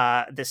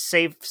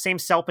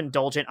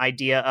self-indulgent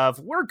idea of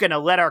we're going to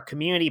let our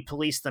community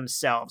police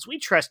themselves. We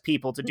trust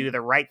people to do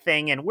the right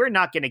thing, and we're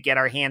not going to get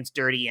our hands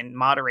dirty in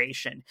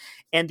moderation.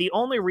 And the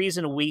only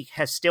reason we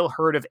have still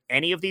heard of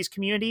any of these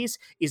communities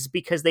is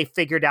because they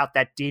figured out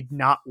that did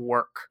not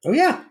work. Oh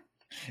yeah,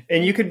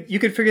 and you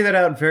could figure that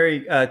out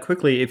very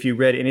quickly if you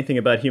read anything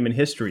about human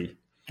history.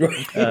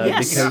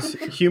 Because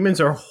humans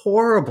are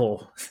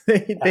horrible.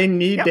 They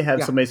need to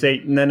have somebody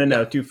say,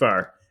 no, too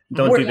far.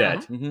 Don't do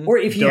that. Or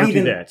if you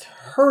even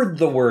heard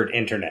the word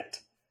internet.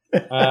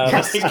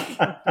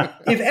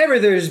 If ever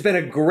there's been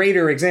a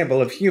greater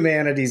example of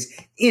humanity's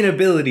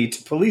inability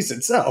to police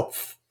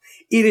itself,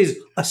 it is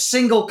a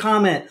single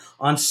comment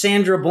on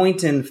Sandra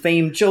Boynton,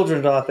 famed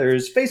children's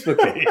author's Facebook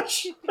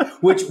page.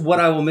 Which, what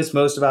I will miss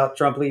most about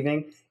Trump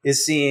leaving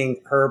is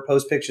seeing her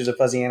post pictures of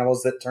fuzzy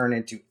animals that turn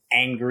into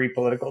angry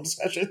political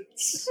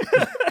discussions.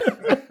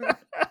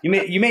 You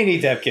may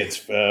need to have kids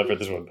for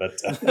this one, but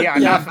yeah,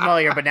 I'm not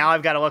familiar. But now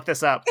I've got to look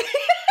this up. I was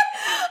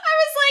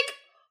like,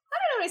 I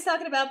don't know what he's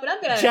talking about, but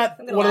I'm gonna. Chet,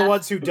 I'm gonna one of the laugh.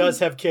 ones who does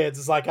have kids,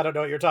 is like, I don't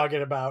know what you're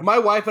talking about. My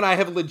wife and I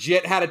have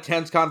legit had a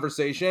tense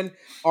conversation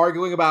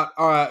arguing about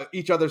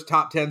each other's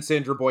top 10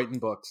 Sandra Boynton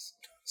books.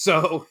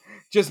 So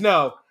just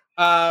know,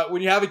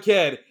 when you have a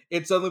kid,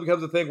 it suddenly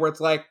becomes a thing where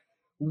it's like,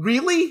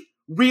 really?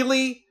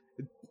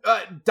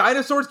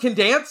 Dinosaurs can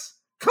dance?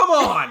 Come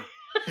on!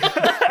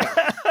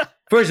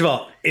 First of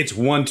all, it's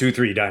 1, 2,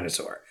 3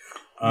 dinosaur.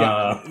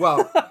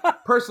 Well,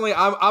 personally,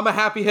 I'm a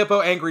happy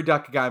hippo, angry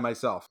duck guy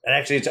myself. And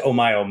actually, it's oh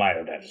my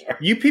dinosaur.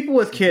 You people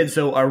with kids,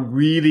 though, are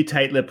really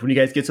tight-lipped when you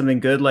guys get something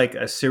good, like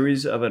a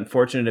series of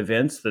unfortunate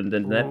events, the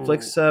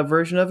Netflix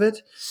version of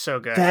it.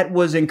 So good. That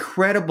was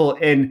incredible,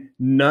 and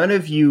none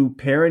of you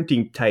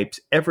parenting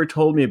types ever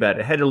told me about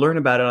it. I had to learn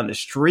about it on the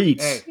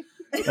streets,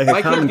 like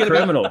a common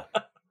criminal.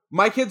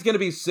 My kid's going to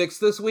be 6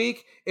 this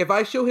week. If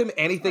I show him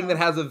anything that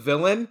has a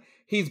villain,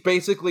 he's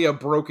basically a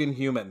broken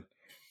human.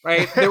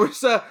 Right?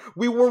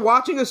 We were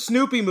watching a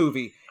Snoopy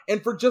movie,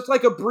 and for just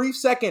like a brief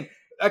second,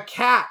 a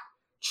cat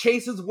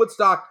chases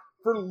Woodstock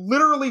for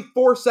literally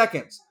 4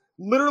 seconds.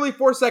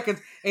 And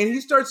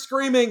he starts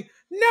screaming,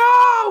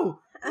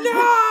 "No!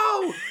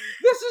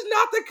 This is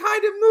not the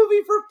kind of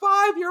movie for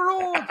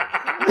 5-year-olds!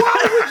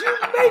 Why would you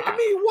make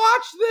me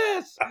watch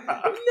this?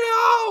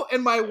 No!"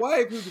 And my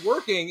wife, who's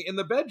working in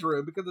the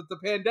bedroom because it's the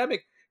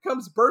pandemic,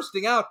 comes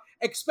bursting out,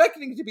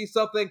 expecting it to be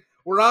something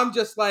where I'm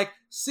just like,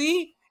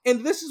 see?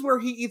 And this is where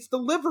he eats the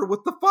liver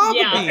with the fava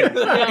bean.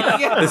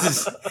 Yeah.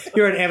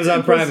 You're on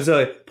Amazon Prime. It's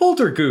like,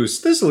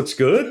 Poltergeist, this looks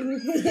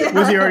good.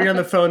 Was he already on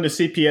the phone to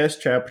CPS,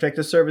 Child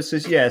Protective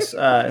Services? Yes.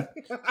 No,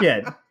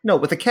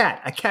 with a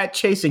cat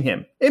chasing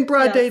him in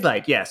broad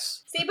daylight.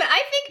 Yes. See, but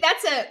I think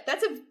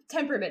that's a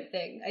temperament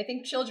thing. I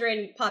think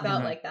children pop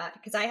out like that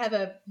because I have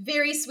a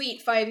very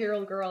sweet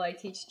 5-year-old girl I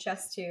teach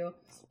chess to,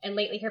 and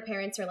lately her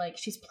parents are like,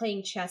 she's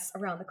playing chess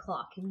around the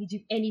clock. Can you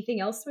do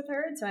anything else with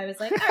her? And so I was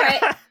like, all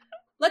right.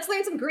 Let's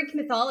learn some Greek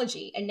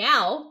mythology. And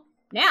now,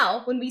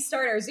 when we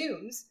start our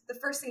Zooms, the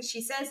first thing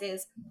she says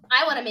is,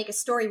 I want to make a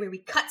story where we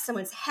cut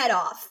someone's head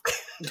off.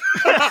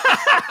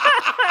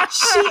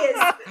 She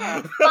is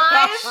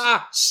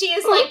 5. She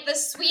is like the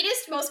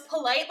sweetest, most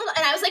polite little...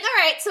 And I was like,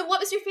 all right, so what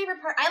was your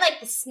favorite part? I like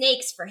the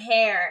snakes for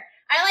hair.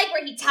 I like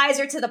where he ties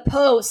her to the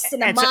post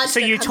and the monster so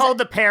you told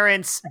the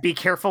parents, be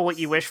careful what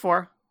you wish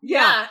for?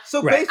 Yeah.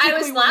 So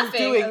basically what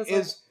you're doing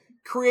is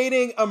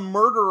creating a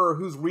murderer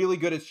who's really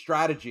good at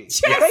strategy.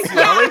 Yes. Thank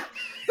you, Ellie.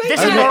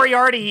 This is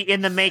Moriarty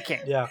in the making.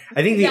 Yeah.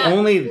 I think the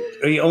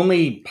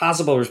only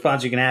possible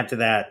response you can have to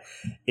that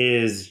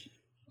is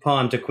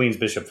pawn to Queen's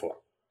Bishop 4.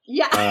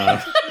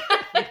 Yeah.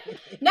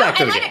 No,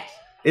 and then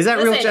is that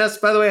real chess,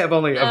 by the way? I've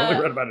only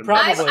read about it.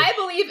 Probably. I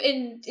believe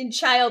in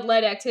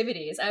child-led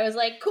activities. I was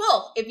like,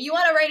 cool, if you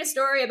want to write a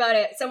story about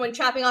someone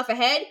chopping off a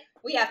head,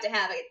 we have to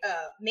have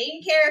a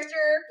main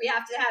character. We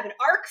have to have an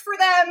arc for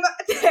them.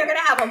 They're going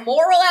to have a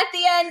moral at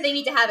the end. They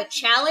need to have a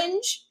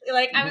challenge.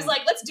 I was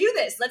like, let's do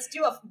this. Let's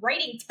do a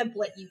writing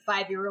template, you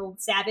 5-year-old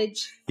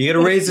savage. You got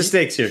to raise the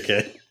stakes here,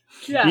 kid.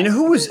 Yeah. You know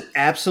who was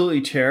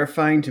absolutely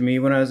terrifying to me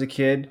when I was a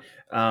kid?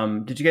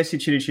 Did you guys see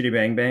Chitty Chitty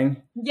Bang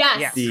Bang?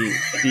 Yes.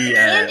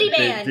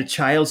 The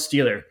child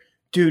stealer.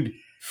 Dude,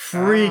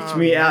 freaked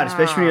me out,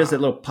 especially when he has that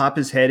little pop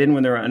his head in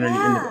when they're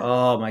underneath.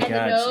 Oh my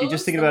gosh. You're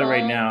just thinking about it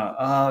right now.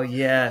 Oh,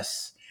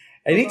 yes.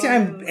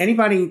 Anytime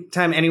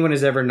anyone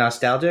is ever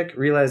nostalgic,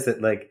 realize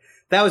that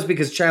that was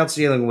because child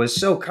stealing was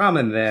so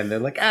common then. They're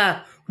like,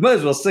 we might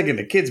as well stick in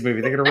the kids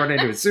movie. They're going to run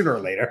into it sooner or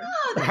later.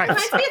 Oh, that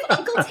reminds me of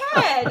Uncle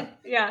Ted.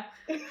 Yeah.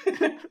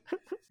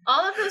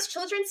 All of those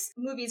children's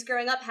movies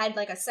growing up had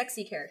a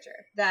sexy character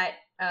that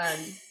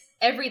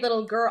every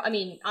little girl,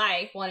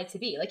 I wanted to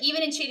be.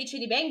 Even in Chitty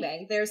Chitty Bang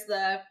Bang, there's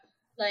the,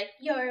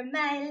 you're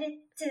my little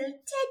teddy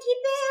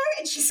bear.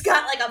 And she's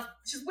got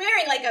she's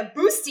wearing a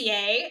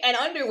bustier and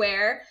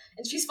underwear,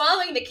 and she's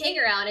following the king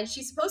around, and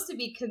she's supposed to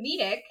be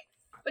comedic.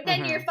 But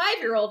then your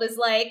 5-year-old is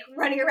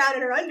running around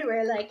in her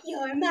underwear,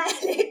 you're my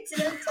little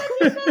teddy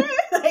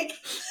bear.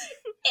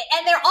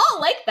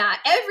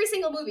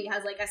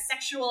 has like a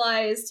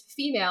sexualized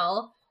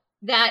female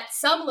that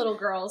some little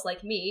girls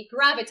like me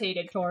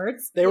gravitated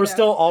towards. They were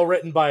still all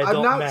written by I've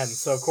adult not men,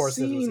 so of course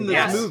it was seen gonna this be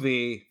Yes.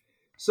 movie.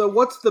 So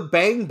what's the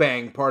bang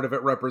bang part of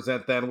it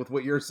represent then with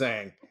what you're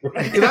saying?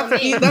 Right.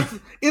 That's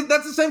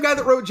the same guy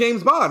that wrote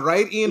James Bond,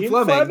 right? Ian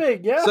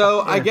Fleming. yeah.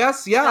 So I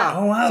guess, yeah.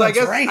 Oh, wow, so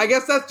that's right. I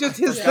guess that's just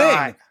his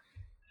God. thing.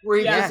 Where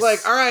he's Yes. just like,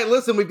 all right,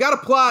 listen, we've got a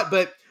plot,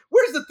 but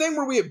where's the thing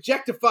where we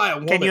objectify a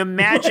woman? Can you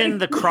imagine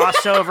the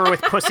crossover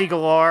with Pussy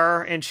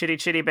Galore and Chitty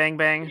Chitty Bang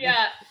Bang?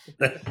 Yeah.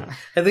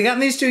 Have they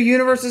gotten these two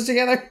universes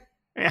together?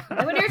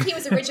 I wonder if he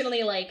was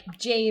originally like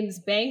James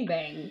Bang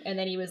Bang, and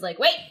then he was like,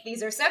 "Wait,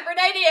 these are separate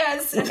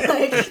ideas," and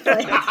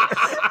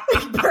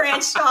like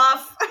branched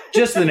off.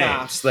 Just the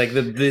names, like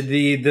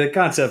the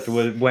concept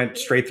went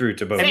straight through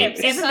to both. I of mean, them.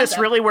 Same isn't this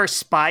concept. really where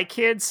Spy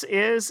Kids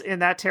is in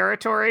that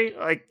territory?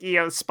 Like,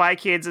 Spy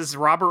Kids is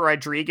Robert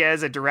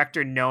Rodriguez, a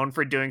director known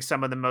for doing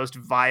some of the most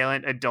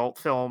violent adult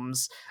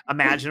films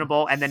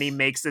imaginable, and then he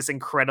makes this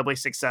incredibly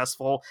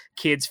successful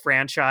kids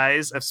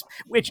franchise,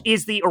 which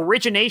is the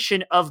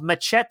origination of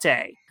Machete.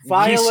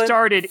 Violent he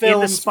started in the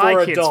films Spy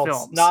for Kids adults,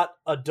 films. not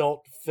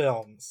adult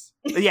films.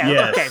 Yeah,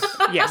 Yes.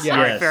 okay. Yes, all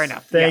right, fair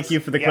enough. Thank Yes, you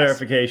for the yes.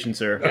 clarification,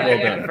 sir. Yeah, Well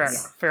yeah, done. Fair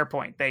enough. Fair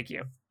point. Thank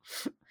you.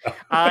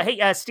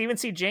 Hey, Stephen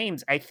C.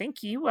 James, I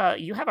think you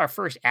have our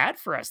first ad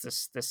for us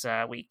this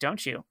week,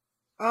 don't you?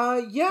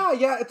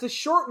 Yeah, it's a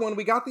short one.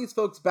 We got these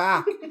folks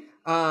back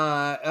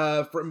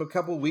from a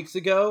couple weeks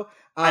ago.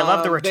 I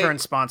love the They- return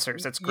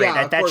sponsors. That's great.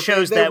 Yeah, of that course.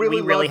 shows They that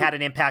really we really love had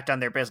an impact on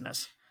their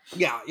business.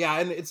 Yeah,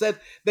 and it said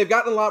they've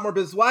gotten a lot more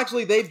business. Well,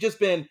 actually, they've just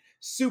been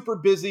super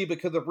busy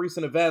because of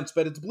recent events,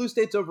 but it's Blue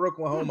States over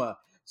Oklahoma.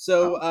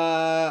 So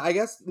I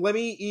guess let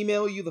me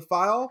email you the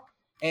file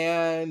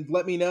and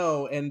let me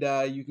know, and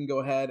you can go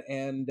ahead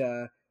and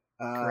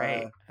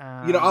Great.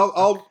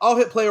 I'll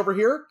hit play over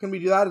here. Can we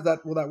do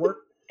that? Will that work?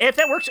 If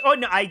that works. Oh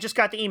no, I just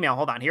got the email.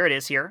 Hold on, here it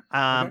is. Here.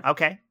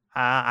 Okay.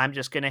 I'm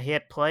just gonna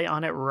hit play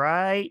on it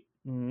right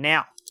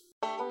now.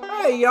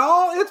 Hey,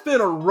 y'all, it's been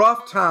a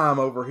rough time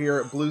over here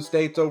at Blue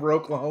States over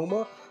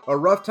Oklahoma. A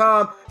rough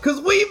time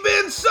because we've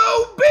been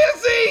so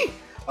busy.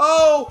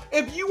 Oh,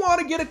 if you want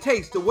to get a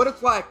taste of what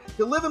it's like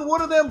to live in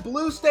one of them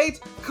blue states,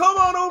 come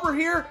on over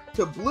here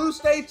to Blue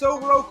States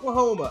over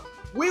Oklahoma.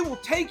 We will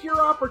take your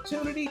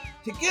opportunity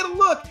to get a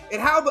look at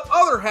how the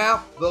other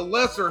half, the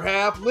lesser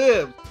half,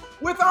 lives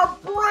with our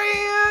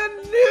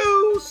brand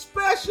new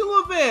special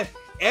event.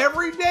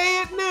 Every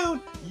day at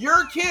noon,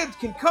 your kids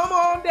can come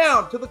on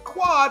down to the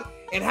quad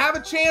and have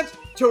a chance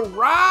to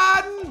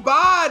ride in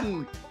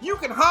Biden. You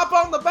can hop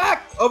on the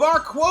back of our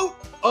quote,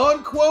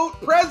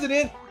 unquote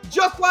president,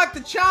 just like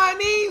the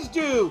Chinese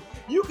do.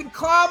 You can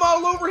climb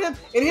all over him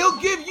and he'll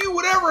give you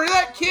whatever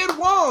that kid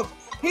wants.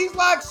 He's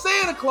like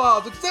Santa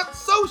Claus, except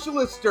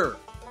socialister.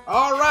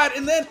 All right,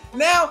 and then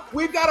now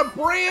we've got a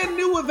brand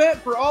new event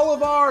for all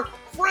of our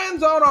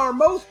friends on our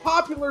most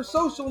popular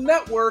social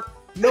network,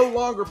 no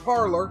longer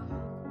Parler.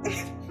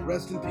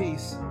 Rest in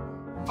peace.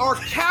 Our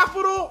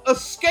Capital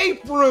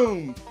Escape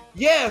Room.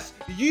 Yes,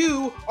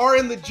 you are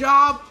in the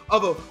job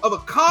of a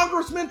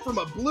congressman from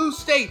a blue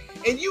state,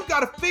 and you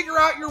got to figure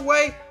out your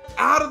way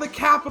out of the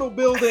Capitol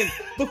building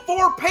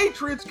before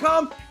patriots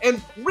come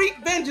and wreak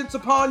vengeance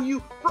upon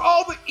you for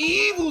all the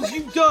evils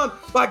you've done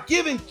by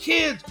giving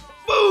kids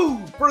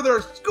food for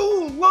their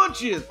school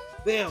lunches.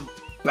 Them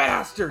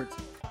bastards.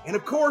 And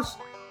of course,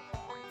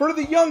 for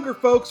the younger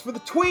folks, for the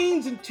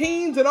tweens and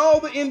teens and all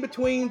the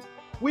in-betweens,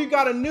 we've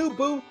got a new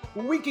booth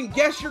where we can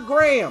guess your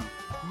gram.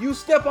 You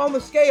step on the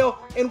scale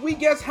and we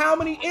guess how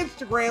many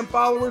Instagram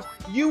followers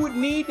you would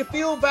need to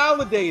feel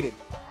validated.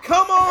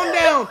 Come on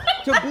down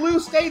to Blue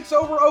States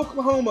over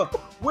Oklahoma.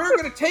 We're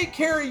going to take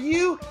care of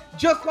you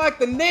just like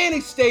the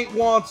nanny state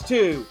wants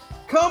to.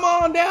 Come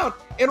on down.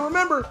 And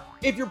remember,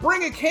 if you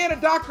bring a can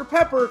of Dr.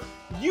 Pepper,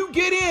 you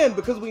get in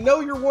because we know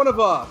you're one of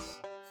us.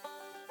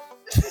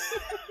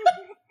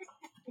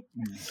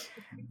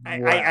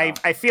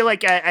 I feel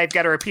like I've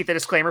got to repeat the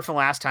disclaimer from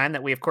last time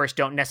that we, of course,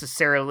 don't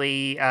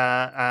necessarily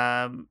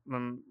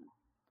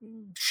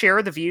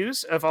share the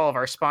views of all of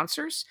our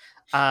sponsors,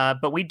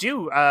 but we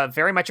do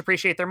very much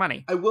appreciate their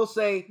money. I will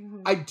say,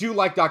 I do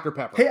like Dr.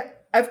 Pepper. Hey,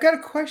 I've got a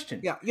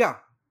question. Yeah.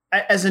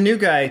 As a new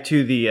guy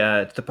to the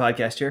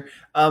podcast here,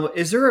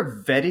 is there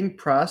a vetting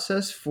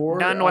process for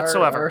None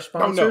whatsoever. our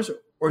sponsors? No.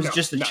 Or is it No,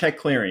 just the no. check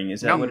clearing? Is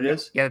that No. what it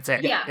is? Yeah, that's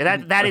it. Yeah.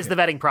 That is the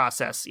vetting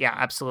process. Yeah,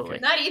 absolutely.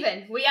 Not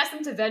even. We asked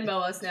them to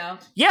Venmo us now.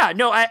 Yeah,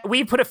 no,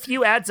 we put a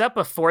few ads up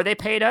before they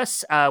paid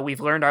us.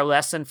 We've learned our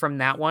lesson from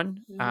that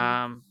one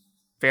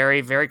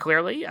very, very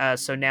clearly.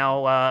 So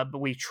now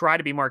we try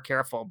to be more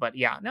careful. But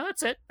yeah, no,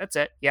 that's it. That's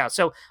it. Yeah.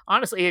 So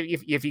honestly,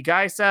 if you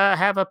guys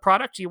have a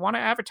product you want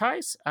to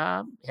advertise,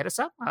 hit us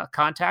up.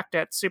 Contact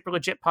at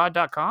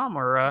superlegitpod.com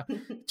or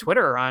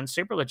Twitter on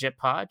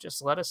superlegitpod.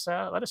 Just let us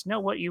know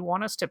what you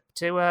want us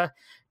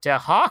to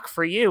hawk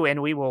for you,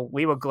 and we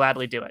will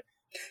gladly do it.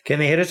 Can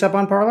they hit us up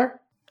on Parler?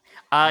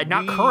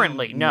 Not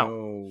currently,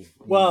 no.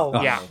 Well,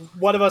 Yeah.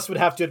 one of us would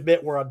have to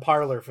admit we're on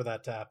Parler for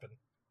that to happen.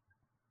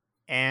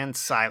 And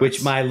silence.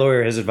 Which my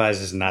lawyer has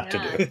advised us not to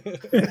do.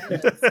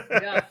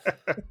 Yeah.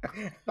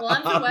 Well,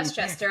 I'm from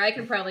Westchester. I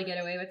can probably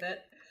get away with it.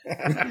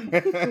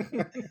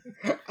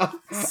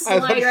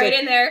 Slide right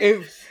in there.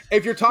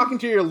 If you're talking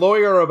to your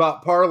lawyer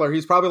about Parler,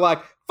 he's probably like,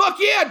 "Fuck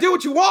yeah, do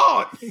what you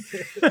want."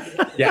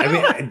 Yeah, I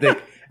mean,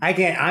 I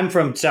can't. I'm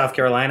from South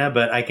Carolina,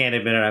 but I can't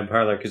admit it on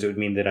Parler because it would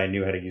mean that I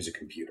knew how to use a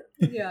computer.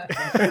 Yeah.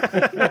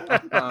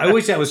 I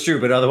wish that was true,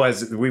 but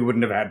otherwise we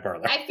wouldn't have had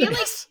Parler. I feel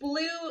like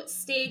blue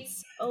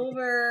states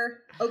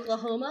over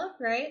Oklahoma,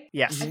 right?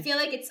 Yes. I feel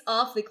like it's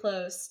awfully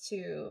close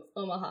to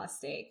Omaha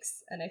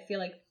Steaks, and I feel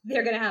like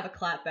they're gonna have a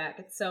clapback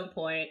at some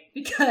point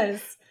because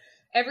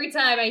every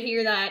time I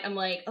hear that, I'm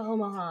like,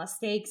 Omaha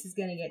Steaks is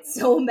gonna get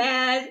so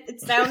mad.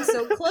 It sounds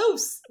so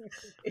close.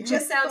 It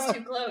just sounds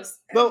too close.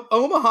 Though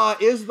Omaha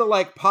is the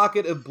like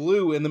pocket of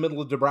blue in the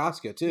middle of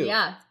Nebraska too.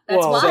 Yeah,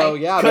 that's why. So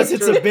yeah, Because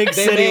it's a big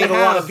They city may with a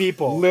lot of have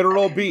people.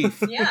 Literal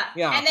beef. Yeah.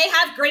 Yeah. And they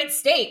have great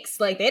steaks.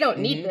 Like, they don't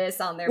need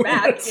this on their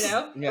back, you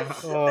know?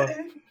 Yeah.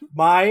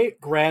 My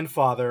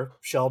grandfather,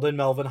 Sheldon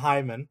Melvin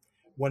Hyman,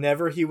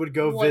 whenever he would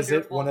go visit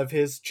Wonderful. one of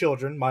his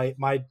children,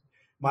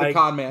 The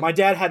con man. my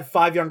dad had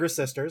 5 younger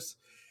sisters.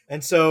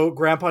 And so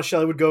Grandpa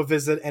Shelley would go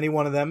visit any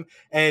one of them.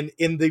 And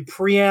in the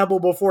preamble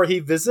before he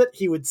visit,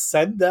 he would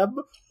send them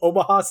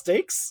Omaha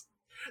Steaks.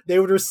 They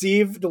would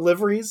receive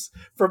deliveries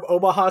from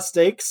Omaha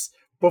Steaks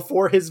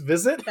before his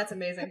visit. That's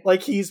amazing.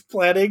 Like he's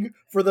planning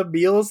for the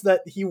meals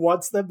that he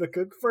wants them to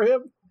cook for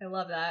him. I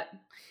love that.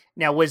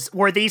 Now,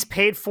 were these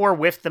paid for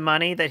with the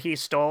money that he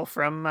stole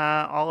from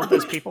all of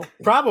those people?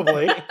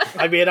 Probably.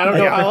 I mean, I don't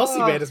know how else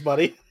he made his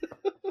money.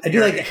 I do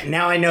like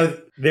now. I know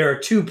there are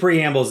 2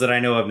 preambles that I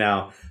know of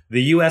now: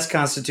 the U.S.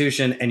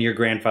 Constitution and your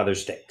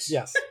grandfather's steaks.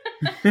 Yes.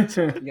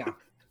 Yeah.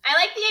 I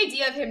like the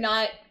idea of him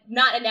not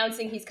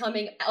announcing he's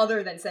coming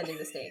other than sending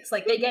the steaks.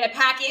 Like, they get a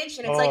package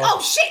and it's like,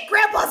 oh shit,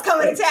 Grandpa's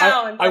coming to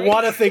town. I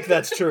want to think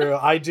that's true.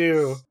 I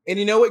do. And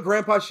you know what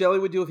Grandpa Shelley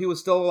would do if he was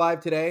still alive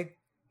today?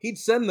 He'd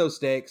send those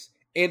steaks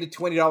and a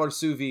 $20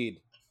 sous vide.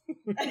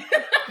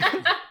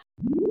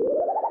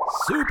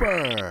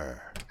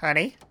 Super.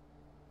 Honey,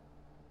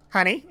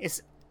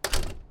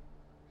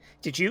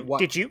 did you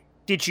What?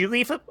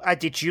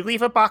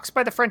 leave a box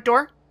by the front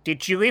door?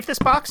 Did you leave this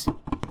box?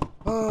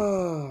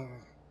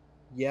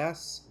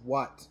 Yes.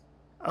 What?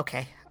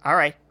 Okay, all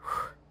right.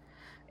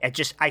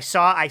 I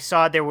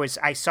saw there was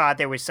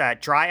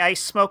dry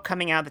ice smoke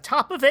coming out of the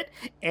top of it,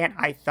 and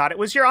I thought it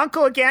was your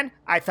uncle again.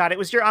 I thought it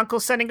was your uncle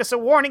sending us a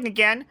warning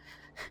again.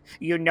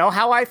 You know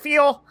how I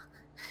feel.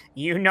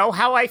 You know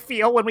how I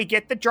feel when we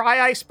get the dry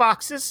ice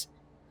boxes.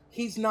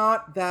 He's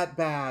not that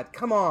bad.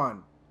 Come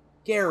on.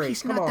 Gary,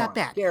 He's come not on. that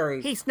bad.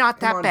 Gary. He's not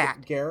come that on,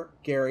 bad.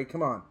 Gary,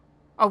 come on.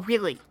 Oh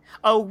really?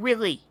 Oh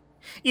really?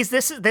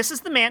 This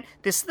is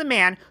the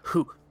man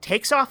who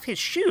takes off his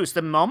shoes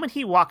the moment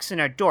he walks in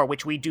our door,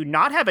 which we do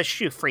not have a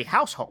shoe-free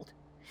household.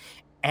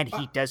 And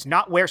he does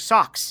not wear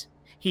socks.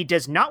 He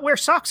does not wear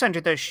socks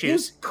under those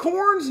shoes. His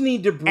corns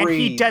need to breathe. And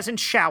he doesn't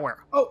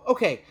shower. Oh,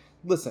 okay.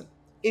 Listen,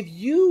 if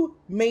you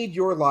made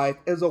your life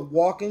as a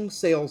walking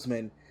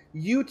salesman,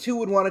 you too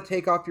would want to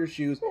take off your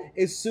shoes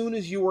as soon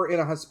as you were in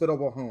a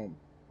hospitable home.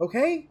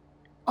 Okay?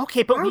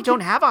 Okay, but we don't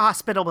have a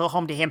hospitable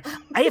home to him.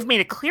 I have made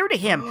it clear to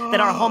him that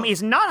our home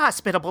is not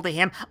hospitable to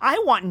him. I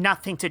want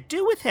nothing to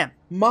do with him.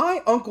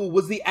 My uncle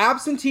was the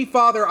absentee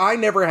father I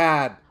never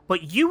had.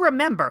 But you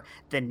remember,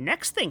 the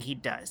next thing he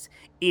does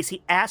is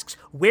he asks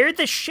where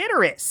the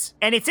shitter is.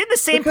 And it's in the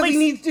same Because place. he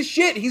needs to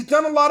shit. He's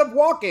done a lot of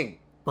walking.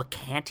 But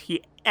can't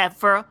he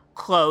ever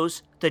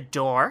close the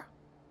door?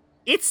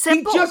 It's He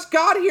simple. just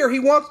got here. He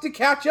wants to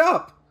catch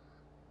up.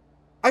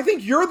 I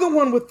think you're the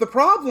one with the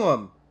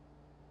problem.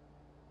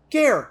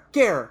 Garrison.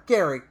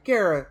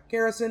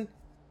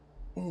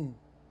 You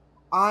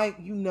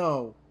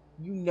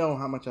know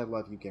how much I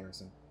love you,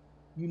 Garrison.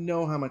 You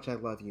know how much I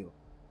love you.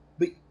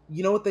 But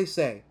you know what they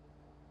say?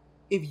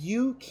 If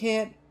you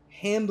can't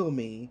handle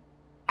me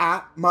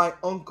at my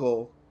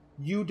uncle,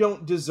 you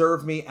don't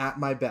deserve me at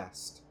my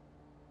best.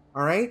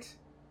 All right?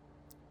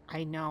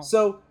 I know.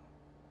 So,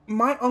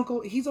 my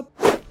uncle, he's a...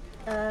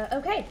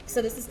 Okay,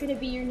 so this is going to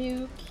be your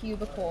new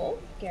cubicle,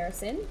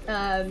 Garrison.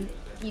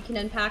 You can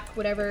unpack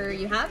whatever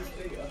you have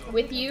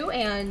with you,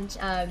 and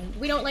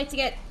we don't like to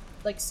get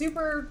like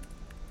super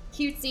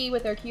cutesy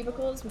with our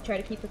cubicles. We try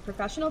to keep it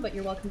professional, but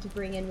you're welcome to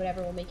bring in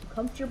whatever will make you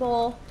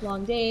comfortable.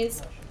 Long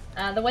days.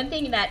 The one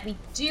thing that we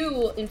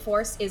do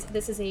enforce is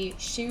this is a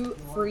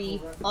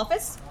shoe-free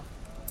office.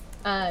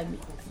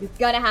 You're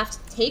gonna have to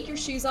take your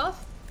shoes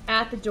off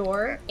at the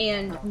door,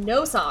 and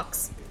no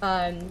socks.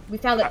 We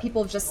found that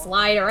people just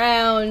slide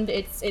around.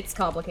 It's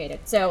complicated.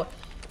 So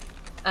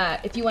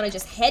if you want to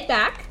just head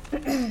back,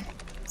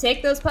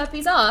 take those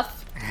puppies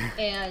off,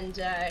 and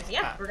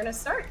we're gonna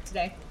start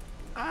today.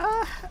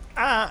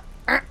 I'm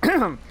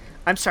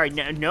sorry.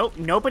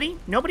 Nobody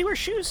wears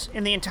shoes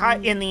in the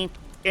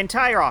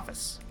entire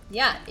office.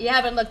 Yeah, you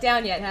haven't looked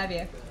down yet, have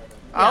you?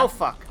 Oh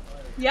fuck.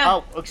 Yeah.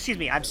 Oh, excuse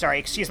me. I'm sorry.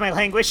 Excuse my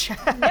language.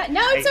 Yeah,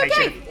 no, it's I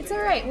okay. should've- It's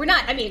all right. We're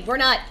not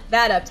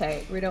that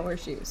uptight. We don't wear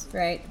shoes,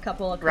 right? A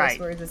couple of curse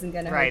words isn't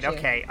gonna hurt you.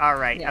 Okay. All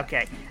right. Yeah.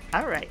 Okay.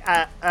 All right.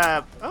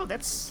 Oh,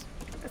 that's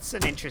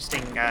an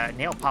interesting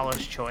nail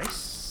polish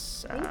choice.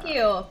 Yes. Thank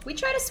you. We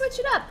try to switch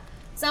it up.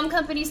 Some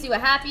companies do a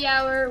happy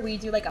hour. We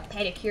do like a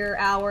pedicure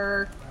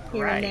hour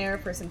here Right. and there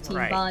for some team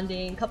Right.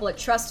 bonding. A couple of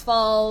trust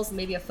falls,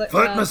 maybe a foot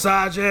Foot rub.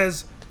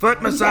 massages.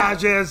 Foot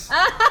massages.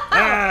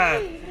 Yeah.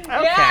 Okay.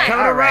 Yeah. Come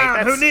All right.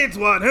 around. Who needs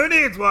one? Who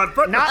needs one?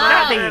 Foot Not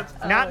massages.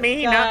 me. Not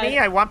me. God. Not me.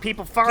 I want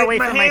people far Get away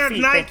my from my hands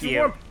feet. nice Thank and you.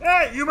 warm.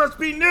 Hey, you must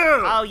be new.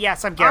 Oh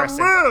yes, I'm I'm Garrison.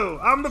 Lou.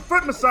 I'm the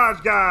foot massage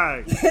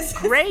guy.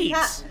 Great.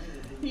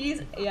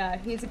 He's a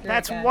great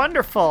That's guy.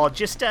 wonderful.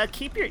 Just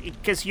keep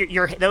because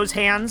your those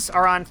hands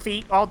are on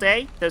feet all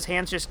day. Those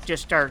hands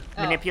just are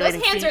Oh, manipulating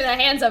those hands feet. are the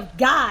hands of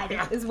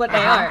God, is what they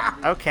are.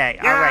 Okay.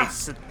 Yeah. All right.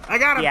 So, I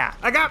got 'em. Yeah.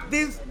 I got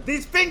these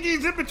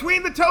fingies in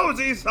between the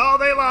toesies all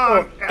day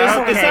long.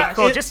 Okay,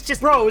 cool. Just-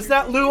 bro, is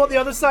that Lou on the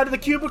other side of the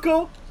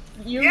cubicle?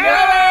 You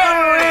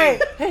Yeah! Oh, hey,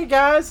 hey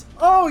guys.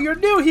 Oh, you're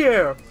new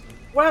here.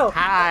 Well,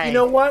 Hi. you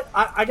know what?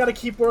 I gotta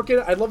keep working.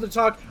 I'd love to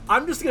talk.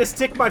 I'm just gonna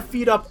stick my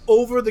feet up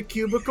over the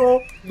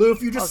cubicle. Lou,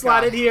 if you just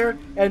slide God. in here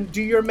and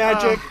do your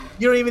magic,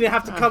 you don't even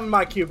have to come in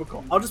my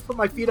cubicle. I'll just put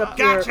my feet up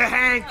Gotcha, here.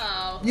 Hank.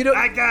 Oh. You know,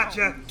 I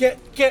gotcha.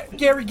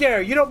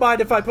 Gary, you don't mind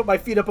if I put my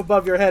feet up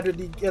above your head and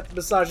you get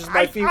massages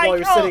my feet while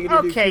you're sitting in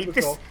your new okay.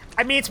 cubicle?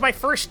 I mean, it's my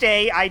first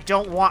day. I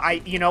don't want.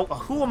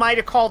 Who am I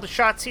to call the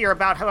shots here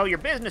about how your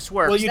business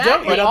works? Well, you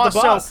Exactly. don't. You're not the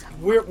Also- boss.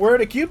 We're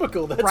in a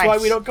cubicle. That's Right. why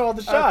we don't call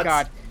the shots. Oh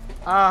God.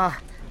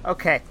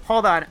 Okay.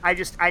 Hold on.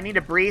 I need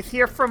to breathe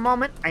here for a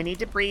moment. I need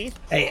to breathe.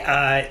 Hey,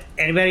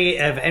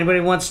 if anybody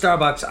wants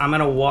Starbucks, I'm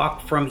gonna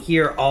walk from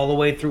here all the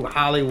way through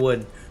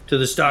Hollywood to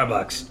the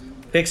Starbucks,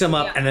 pick some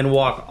up, Yeah. and then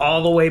walk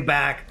all the way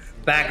back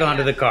onto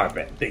yeah. the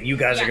carpet that you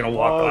guys are Yeah. gonna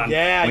walk Oh on.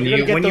 yeah, when you're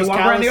you gonna when get you those walk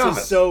around the calluses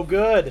office. so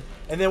good.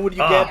 And then when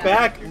you Oh. get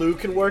back, Lou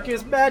can work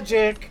his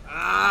magic.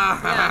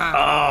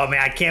 Oh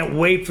man, I can't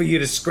wait for you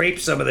to scrape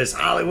some of this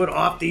Hollywood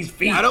off these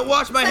feet. I don't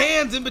wash my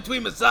hands in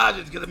between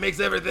massages because it makes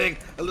everything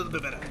a little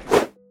bit better.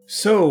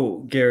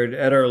 So, Garrett,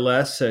 at our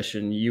last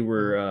session, you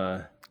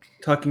were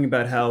talking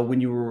about how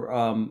when you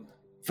were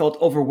felt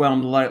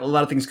overwhelmed, a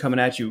lot of things coming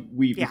at you.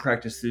 We Yeah.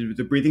 practiced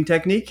the breathing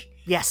technique,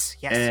 Yes.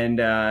 Yes. and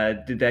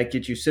did that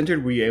get you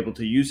centered? Were you able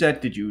to use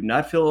that? Did you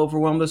not feel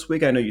overwhelmed this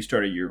week? I know you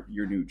started your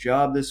new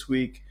job this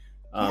week.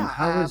 Yeah,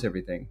 How is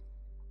everything?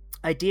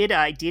 I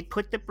did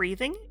put the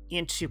breathing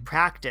into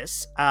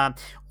practice.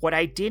 What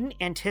I didn't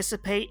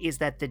anticipate is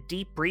that the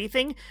deep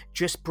breathing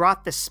just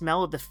brought the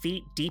smell of the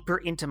feet deeper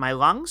into my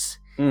lungs,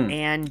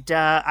 and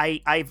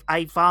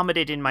I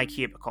vomited in my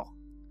cubicle.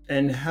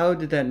 And how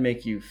did that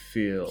make you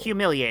feel?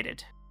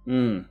 Humiliated.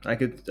 I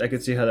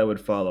could see how that would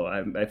follow.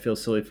 I feel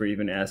silly for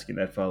even asking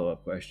that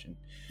follow-up question.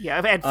 Yeah,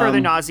 and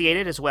further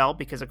nauseated as well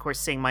because, of course,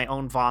 seeing my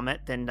own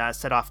vomit then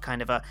set off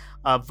kind of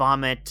a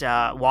vomit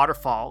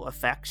waterfall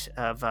effect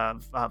of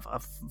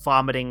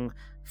vomiting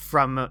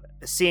from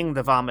seeing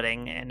the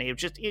vomiting, and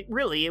it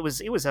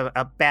was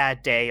a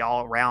bad day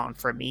all around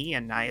for me,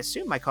 and I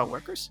assume my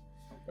coworkers.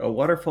 A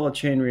waterfall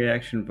chain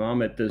reaction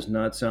vomit does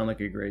not sound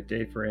like a great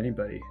day for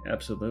anybody.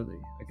 Absolutely,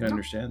 I can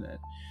understand that.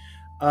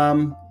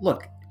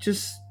 Look,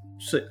 just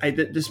so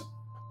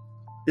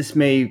this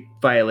may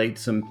violate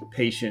some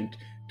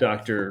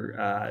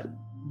patient-doctor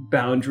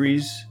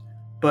boundaries,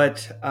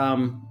 but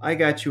I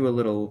got you a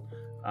little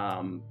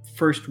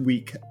first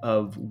week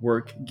of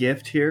work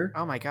gift here.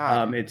 Oh my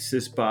god! It's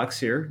this box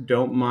here.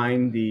 Don't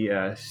mind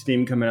the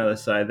steam coming out of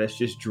the side. That's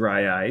just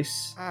dry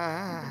ice.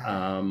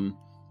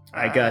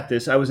 I got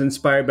this. I was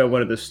inspired by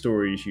one of the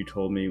stories you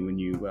told me when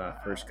you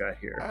first got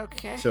here.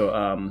 Okay.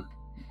 So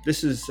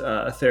this is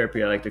a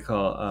therapy I like to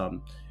call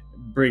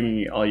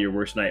bringing all your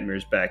worst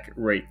nightmares back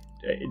right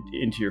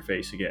into your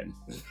face again.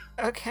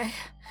 Okay.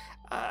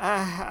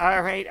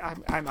 All right.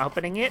 I'm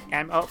opening it.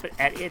 I'm open.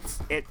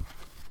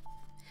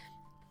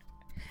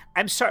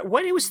 I'm sorry.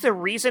 What was the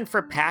reason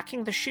for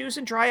packing the shoes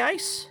in dry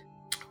ice?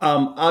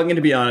 I'm going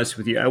to be honest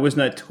with you. I was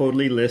not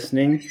totally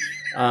listening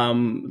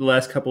the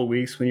last couple of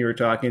weeks when you were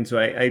talking, so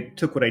I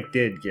took what I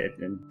did get.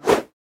 And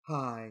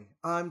Hi,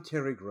 I'm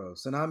Terry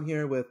Gross, and I'm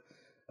here with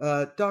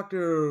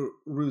Dr.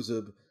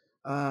 Ruzub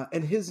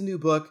and his new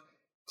book,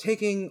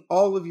 Taking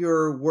All of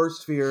Your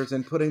Worst Fears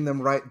and Putting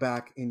Them Right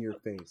Back in Your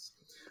Face.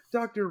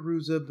 Dr.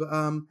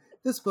 Ruzub,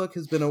 this book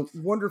has been a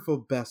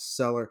wonderful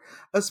bestseller,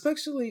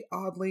 especially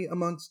oddly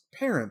amongst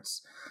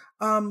parents.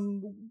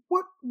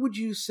 What would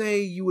you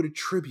say you would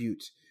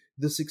attribute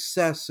the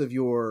success of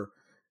your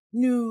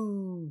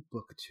new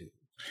book to?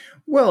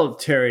 Well,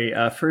 Terry,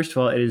 first of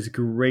all, it is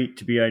great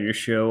to be on your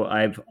show.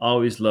 I've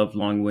always loved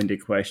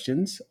long-winded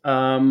questions.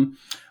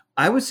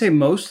 I would say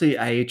mostly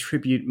I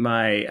attribute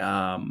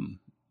my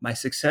my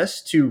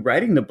success to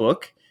writing the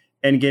book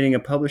and getting a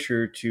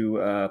publisher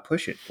to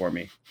push it for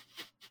me.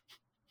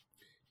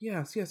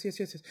 Yes.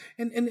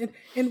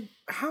 And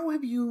how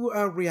have you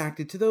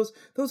reacted to those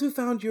who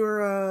found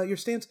your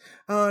stance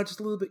just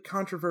a little bit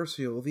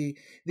controversial? The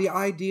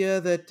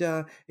idea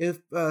that if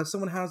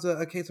someone has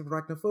a case of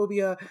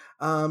arachnophobia,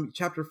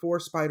 chapter 4,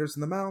 spiders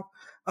in the mouth,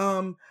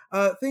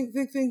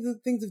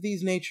 things of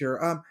these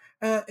nature.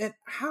 And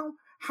how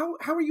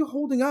are you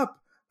holding up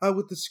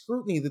with the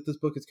scrutiny that this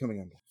book is coming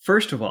under?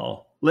 First of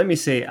all, let me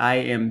say I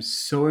am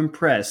so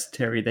impressed,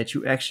 Terry, that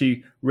you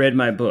actually read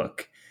my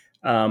book.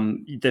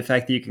 The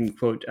fact that you can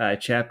quote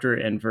chapter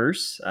and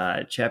verse,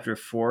 chapter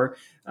 4,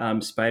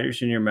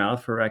 spiders in your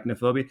mouth for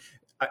arachnophobia.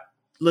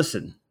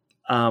 Listen,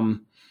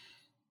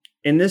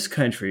 in this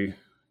country,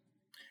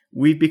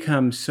 we've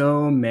become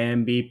so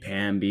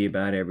mamby-pamby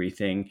about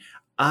everything.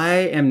 I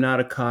am not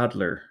a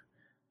coddler.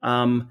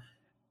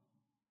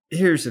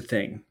 Here's the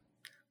thing.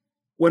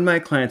 When my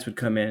clients would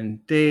come in,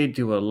 they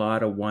do a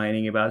lot of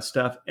whining about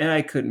stuff, and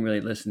I couldn't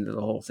really listen to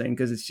the whole thing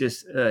because it's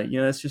just,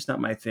 it's just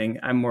not my thing.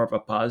 I'm more of a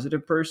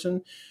positive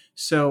person.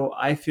 So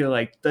I feel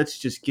like let's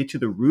just get to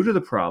the root of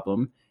the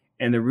problem.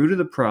 And the root of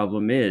the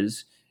problem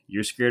is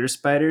you're scared of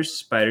spiders,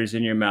 spiders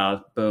in your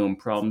mouth, boom,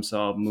 problem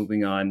solved,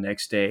 moving on.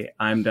 Next day,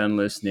 I'm done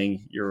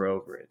listening. You're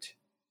over it.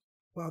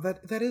 Wow,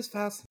 that is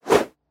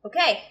fascinating.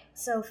 Okay,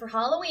 so for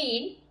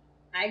Halloween,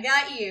 I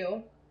got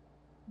you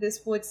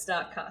this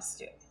Woodstock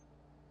costume.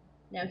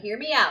 Now hear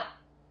me out.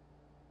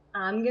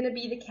 I'm gonna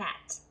be the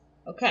cat.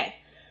 Okay.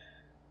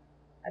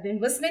 I've been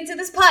listening to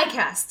this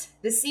podcast.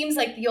 This seems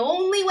like the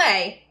only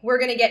way we're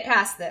gonna get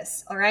past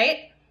this,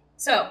 alright?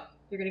 So,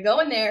 you're gonna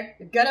go in there,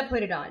 you're gonna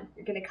put it on,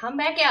 you're gonna come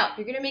back out,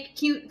 you're gonna make a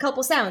cute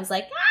couple sounds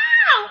like,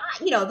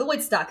 ow! The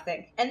Woodstock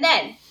thing. And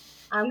then,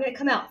 I'm gonna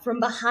come out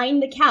from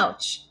behind the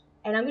couch,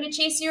 and I'm gonna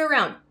chase you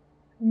around.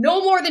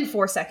 No more than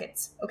 4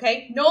 seconds,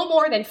 okay? No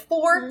more than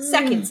 4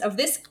 seconds of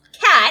this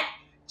cat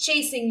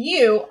chasing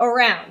you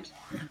around.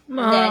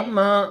 Mom.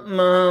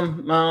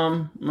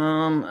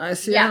 I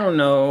see. Yeah.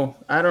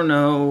 I don't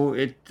know.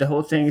 The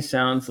whole thing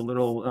sounds a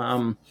little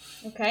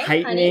Okay,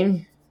 heightening.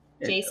 honey.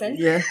 Jason.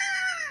 Yeah.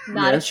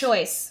 Not Yes. a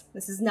choice.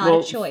 This is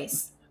not a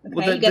choice. Okay,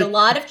 well, you get a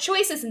lot of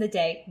choices in the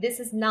day. This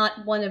is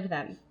not one of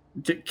them.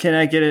 Can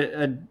I get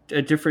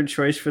a different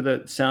choice for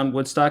the sound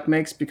Woodstock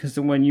makes? Because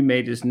the one you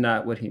made is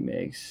not what he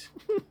makes.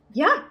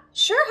 Yeah,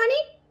 sure,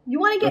 honey. You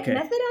want to get Okay.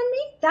 method on me?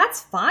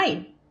 That's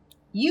fine.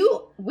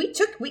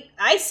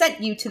 I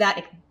sent you to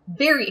that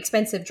very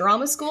expensive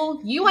drama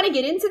school. You want to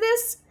get into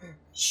this?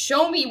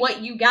 Show me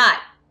what you got.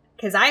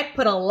 Because I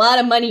put a lot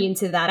of money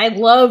into that. I'd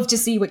love to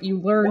see what you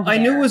learned. I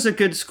knew there. it was a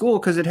good school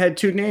because it had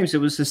 2 names. It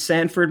was the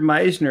Sanford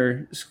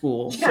Meisner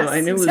School. So Yes,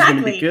 I knew it was going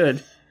to be exactly.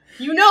 good.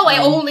 I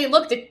only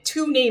looked at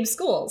 2 name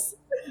schools.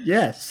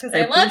 Yes, 'Cause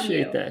I I love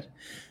appreciate you. that.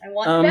 I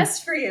want the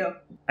best for you.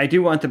 I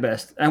do want the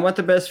best. I want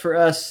the best for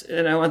us,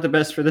 and I want the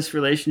best for this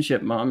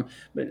relationship, Mom.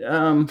 But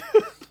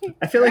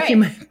I feel like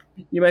Right.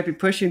 you might be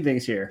pushing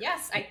things here.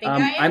 Yes, I think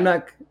I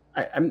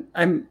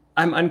am.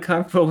 I'm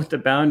uncomfortable with the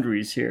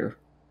boundaries here.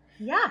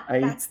 Yeah,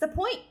 that's the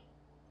point.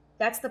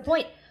 That's the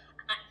point.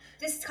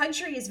 This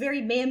country is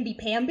very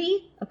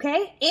mamby-pamby,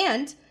 okay?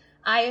 And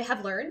I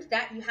have learned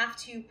that you have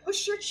to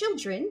push your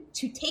children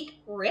to take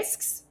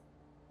risks,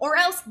 or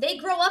else they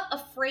grow up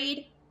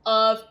afraid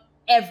of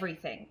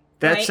everything.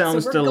 That right?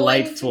 sounds So we're going to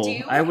delightful.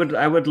 do-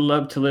 I would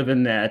love to live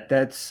in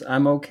that.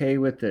 I'm okay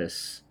with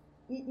this.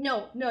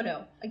 No.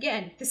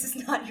 Again, this is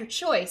not your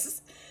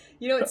choice.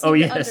 You don't seem Oh, to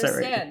yes, all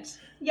right. understand.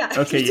 Yeah.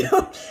 Okay, you yeah.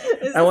 don't-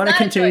 this I is want to not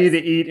a continue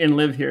choice. to eat and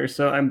live here,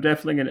 so I'm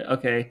definitely gonna.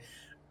 Okay,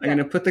 I'm Yeah.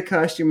 gonna put the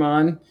costume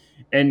on,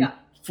 and Yeah.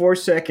 4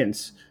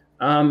 seconds.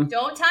 Don't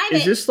time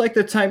Is it. this like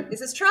the time?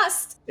 This is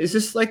trust. Is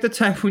this like the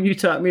time when you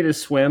taught me to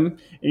swim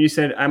and you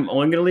said I'm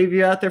only going to leave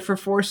you out there for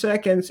 4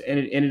 seconds, and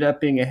it ended up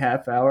being a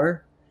half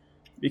hour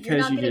You're because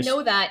not you going to just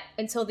know that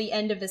until the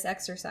end of this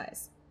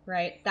exercise,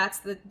 right? That's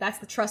the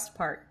trust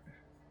part.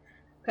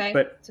 Okay?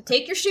 But- so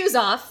take your shoes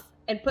off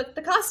and put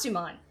the costume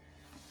on.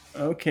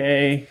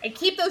 okay And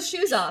keep those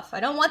shoes off. I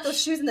don't want those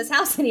shoes in this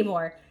house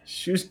anymore.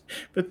 shoes,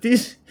 but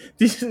these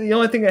are the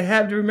only thing I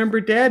have to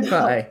remember Dad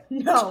by.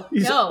 No.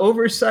 These No.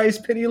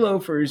 oversized pity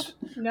loafers.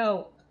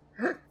 No.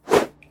 All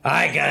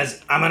right,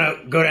 guys, I'm going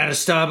to go down to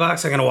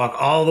Starbucks. I'm going to walk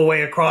all the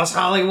way across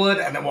Hollywood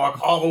and then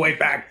walk all the way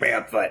back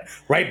barefoot.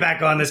 Right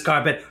back on this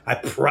carpet. I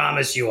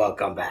promise you I'll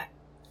come back.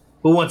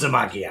 Who wants a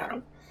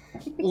macchiato?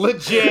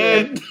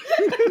 Legit.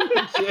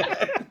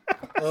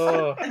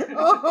 Oh.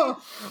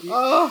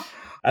 Oh.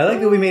 I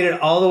like that we made it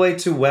all the way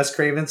to Wes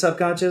Craven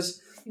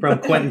subconscious from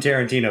Quentin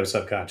Tarantino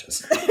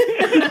subconscious.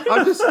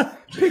 I'm just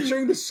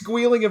picturing the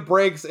squealing of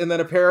brakes and then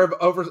a pair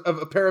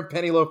of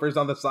penny loafers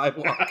on the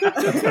sidewalk.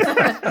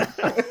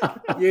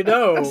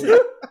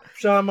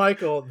 Shawn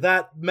Michael,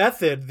 that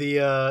method,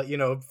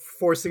 the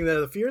forcing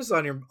the fears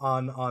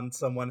on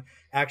someone,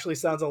 actually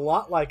sounds a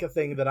lot like a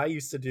thing that I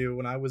used to do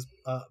when I was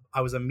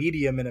a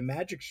medium in a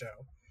magic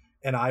show,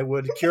 and I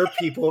would cure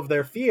people of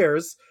their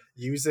fears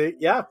using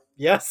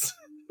yes.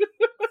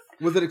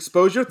 Was it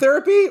exposure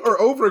therapy or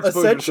overexposure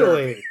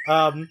Essentially.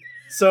 therapy?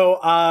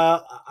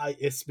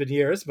 It's been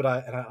years, but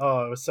it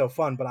was so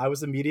fun. But I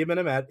was a medium in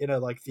a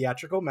like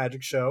theatrical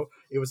magic show.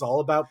 It was all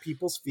about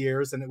people's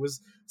fears, and it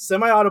was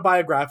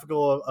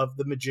semi-autobiographical of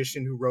the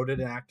magician who wrote it,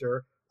 an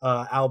actor,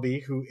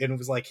 Albie, and it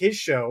was like his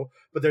show.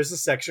 But there's a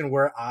section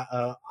where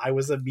I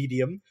was a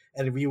medium,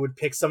 and we would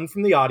pick someone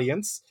from the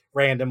audience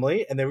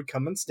randomly, and they would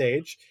come on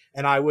stage,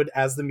 and I would,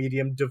 as the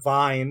medium,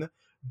 divine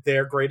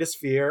their greatest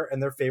fear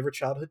and their favorite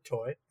childhood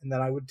toy, and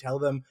then I would tell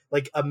them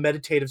like a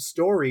meditative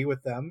story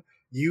with them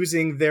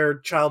using their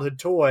childhood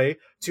toy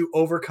to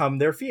overcome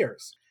their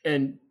fears.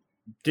 And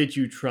did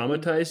you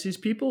traumatize these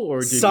people, or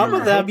did Some you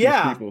of them, help these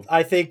yeah. people?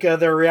 I think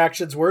their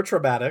reactions were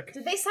traumatic.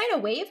 Did they sign a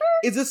waiver?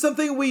 Is this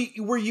something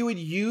where you would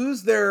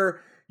use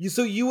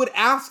so you would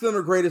ask them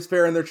their greatest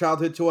fear in their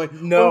childhood toy?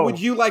 No. Or would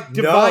you like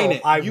divine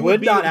it? I You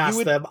would be- not you ask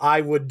would- them. I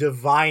would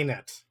divine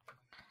it.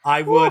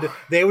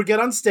 They would get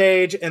on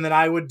stage, and then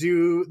I would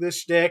do the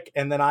shtick,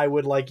 and then I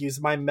would like use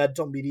my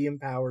mental medium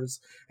powers,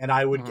 and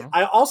I would.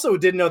 I also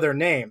didn't know their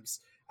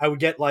names. I would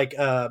get like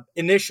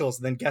initials,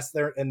 and then guess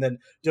and then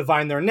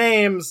divine their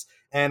names,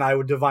 and I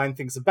would divine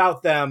things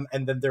about them,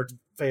 and then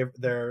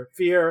their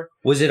fear.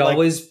 Was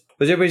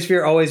everybody's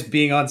fear always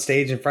being on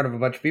stage in front of a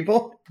bunch of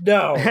people?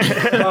 No,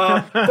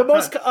 the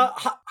most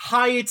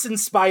heights and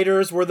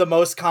spiders were the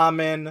most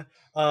common.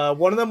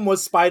 One of them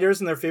was spiders,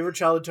 and their favorite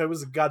childhood toy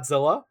was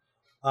Godzilla.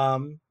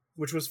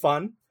 Which was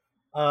fun.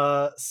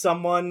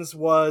 Someone's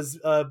was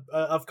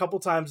a couple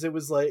times it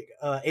was like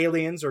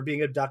aliens or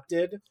being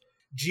abducted.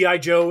 G.I.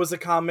 Joe was a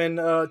common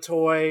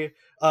toy.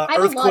 I have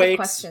Earthquakes. a lot of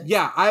questions.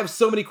 Yeah, I have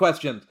so many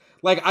questions.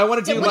 Like, I want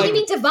to So do what like. do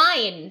you mean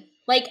divine?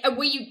 Like,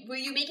 were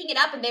you making it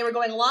up and they were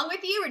going along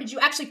with you, or did you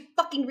actually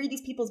fucking read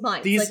these people's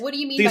minds? Like, what do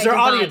you mean These by are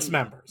divine? audience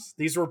members.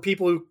 These were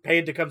people who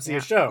paid to come see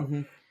a show.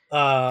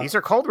 Mm-hmm. These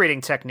are cold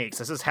reading techniques.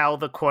 This is how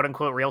the quote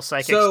unquote real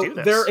psychics So do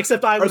this. they're-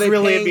 Except I Are was they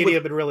really a paying medium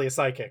with- and really a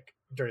psychic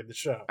during the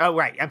show. Oh,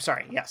 right. I'm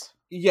sorry. Yes.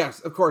 Yes,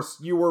 of course,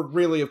 you were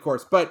really, of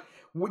course. But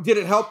did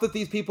it help that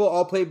these people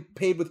all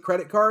paid with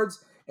credit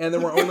cards, and there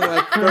were only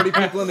like 30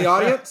 people in the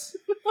audience?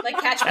 Like,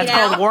 catch me That's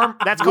now. called warm.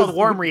 That's called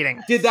warm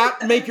reading. Did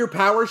that make your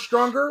powers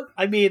stronger?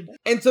 I mean,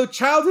 And so,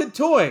 childhood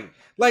toy.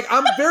 Like,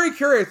 I'm very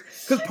curious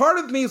because part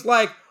of me is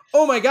like,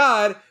 oh my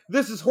god,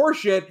 this is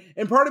horseshit,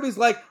 and part of me is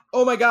like,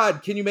 oh my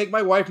god, can you make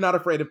my wife not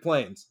afraid of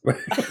planes?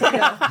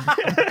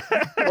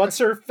 what's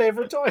her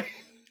favorite toy?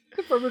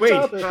 From her Wait,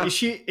 childhood?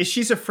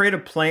 she's afraid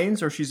of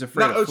planes, or she's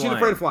afraid No, of she's flying?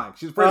 afraid of flying.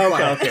 She's afraid of Okay,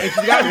 flying, okay. and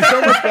she's gotten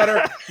so much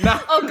better.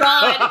 Now, Oh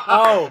god.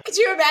 Oh, Could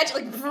you imagine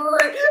like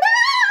brrr.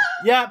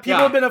 yeah, people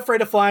Yeah. have been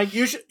afraid of flying.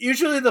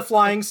 Usually the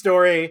flying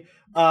story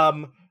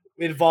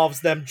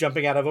involves them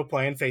jumping out of a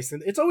plane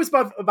facing. It's always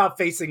about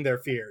facing their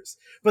fears.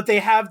 But they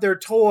have their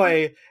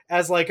toy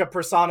as like a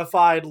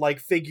personified like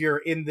figure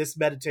in this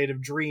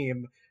meditative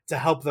dream to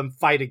help them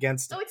fight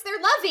against it. Oh, it's their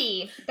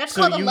lovey. That's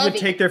So called a you lovey. would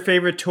take their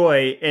favorite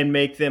toy and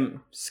make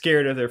them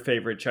scared of their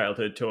favorite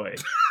childhood toy.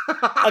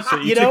 So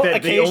you took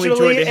the only toy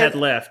occasionally, they had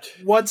and left.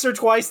 once or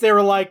twice they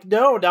were like,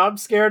 no, now I'm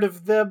scared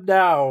of them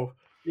now.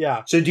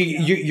 Yeah. So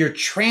you're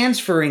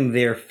transferring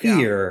their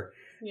fear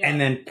Yeah. and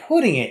then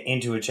putting it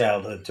into a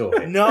childhood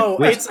toy? No,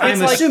 Which it's I'm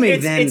like, assuming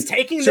it's, then it's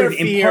taking sort their of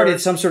fear.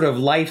 imparted some sort of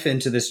life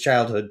into this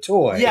childhood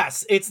toy.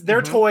 Yes, it's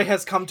their toy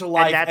has come to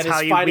life, And that's and how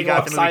is we fighting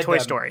got the movie alongside Toy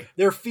them. Story.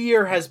 Their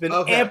fear has been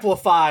Okay.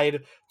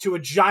 amplified to a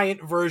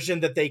giant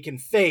version that they can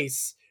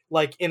face,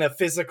 like in a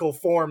physical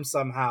form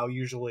somehow,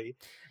 usually.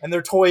 And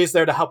their toy is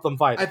there to help them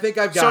fight. I think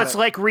I've got So it. it's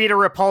like Rita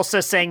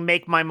Repulsa saying,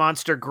 "Make my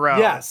monster grow."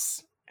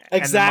 Yes, And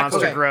exactly. the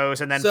monster Okay.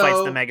 grows and then So-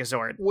 fights the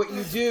Megazord. What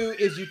you do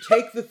is you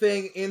take the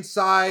thing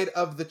inside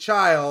of the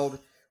child,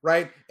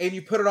 right, and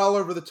you put it all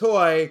over the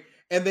toy,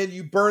 and then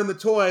you burn the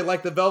toy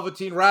like the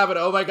Velveteen Rabbit.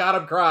 Oh my god,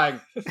 I'm crying.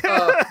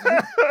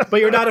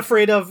 But you're not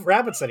afraid of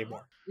rabbits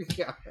anymore.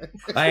 Yeah.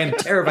 I am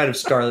terrified of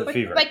scarlet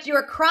fever. Like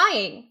you're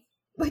crying,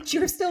 but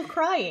you're still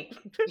crying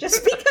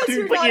just because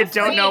you're But not you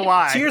don't know afraid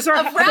why. Tears are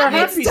of they're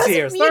rabbits happy doesn't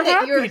tears. mean They're that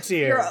happy you're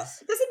tears.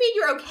 doesn't mean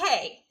you're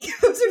okay.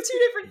 Those are two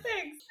different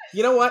things.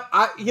 You know what?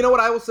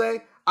 I will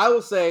say? I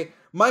will say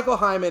Michael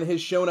Hyman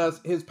has shown us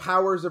his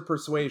powers of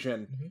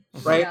persuasion,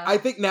 right? Yeah. I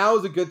think now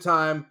is a good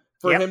time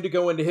for Yep. him to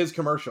go into his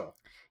commercial.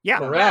 Yeah,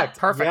 Correct.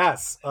 Perfect.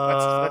 Yes.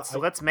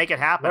 Let's make it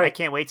happen. right. I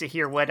can't wait to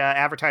hear what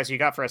advertiser you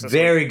got for us this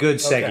Very week. good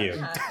Okay.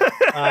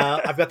 segue.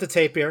 I've got the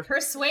tape here,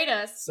 Persuade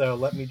us. so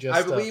let me just.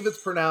 I believe it's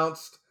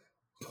pronounced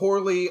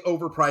poorly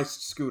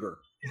overpriced scooter.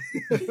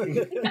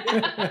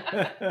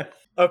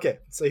 Okay,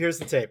 so here's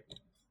the tape.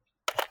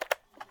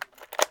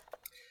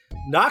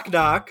 Knock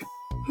knock.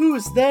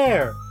 Who's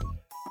there?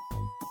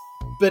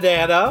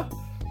 Banana?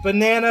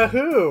 Banana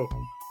who?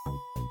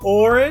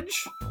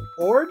 Orange?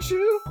 Orange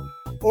who?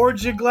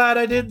 Orange, you glad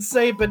I didn't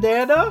say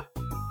banana?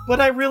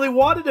 But I really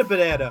wanted a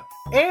banana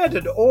and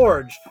an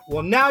orange.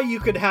 Well, now you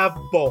can have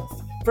both.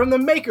 From the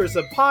makers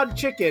of Pod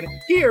Chicken,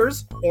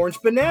 here's Orange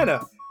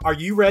Banana. Are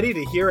you ready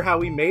to hear how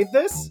we made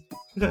this?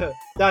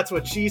 That's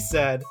what she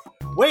said.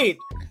 Wait,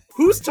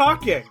 who's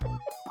talking?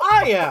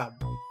 I am.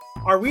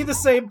 Are we the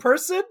same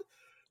person?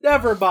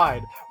 Never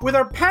mind. With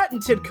our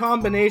patented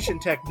combination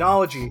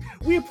technology,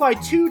 we apply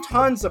 2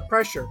 tons of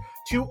pressure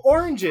to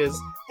oranges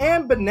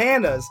and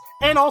bananas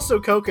and also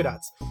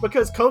coconuts,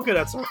 because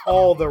coconuts are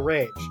all the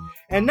rage.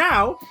 And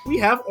now we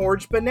have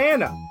Orange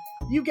Banana.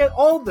 you get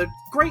all the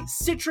great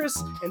citrus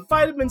and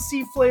vitamin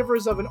C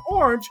flavors of an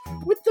orange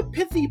with the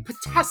pithy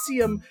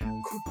potassium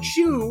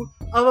chew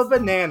of a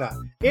banana.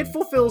 It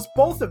fulfills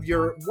both of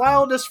your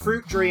wildest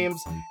fruit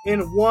dreams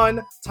in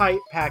one tight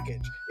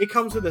package. It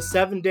comes with a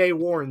 7-day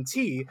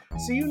warranty,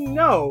 so you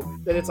know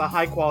that it's a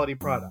high-quality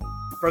product.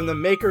 From the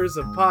makers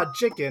of Pod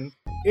Chicken,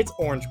 it's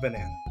Orange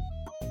Banana.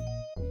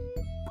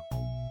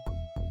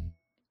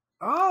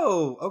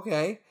 Oh,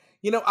 okay.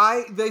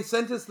 They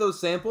sent us those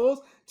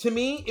samples. To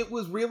me, it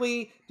was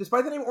really,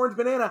 despite the name Orange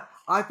Banana,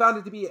 I found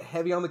it to be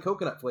heavy on the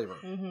coconut flavor.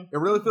 Mm-hmm. It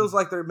really feels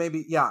like there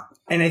maybe, yeah.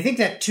 And I think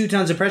that 2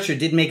 tons of pressure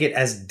did make it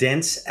as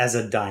dense as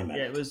a diamond.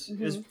 Yeah, it was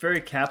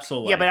very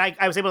capsule-like. Yeah, but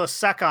I was able to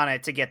suck on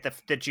it to get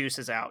the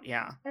juices out.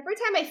 Yeah. Every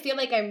time I feel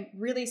like I'm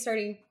really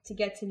starting to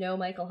get to know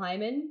Michael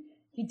Hyman,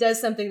 he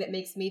does something that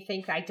makes me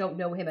think I don't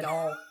know him at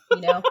all,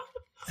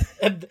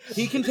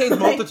 He contains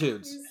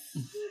multitudes.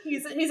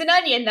 He's an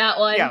onion, that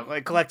one. Yeah,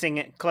 like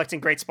collecting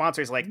great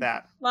sponsors like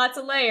that. Lots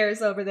of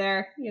layers over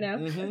there,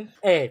 Mm-hmm.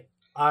 Hey,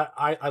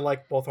 I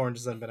like both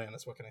oranges and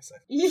bananas. What can I say?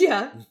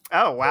 Yeah.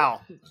 Oh,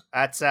 wow.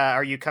 That's,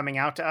 are you coming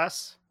out to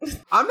us?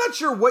 I'm not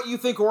sure what you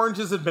think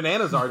oranges and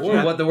bananas are, Or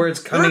Jen. what the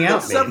words There coming have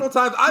out been several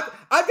times. I've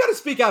got to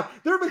speak out.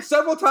 There have been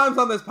several times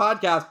on this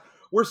podcast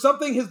where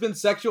something has been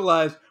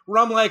sexualized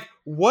where I'm like,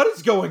 what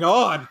is going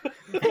on?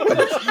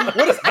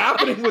 What is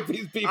happening with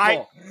these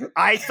people?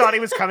 I thought he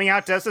was coming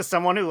out to us as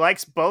someone who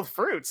likes both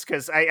fruits,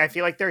 because I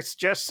feel like there's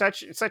just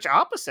such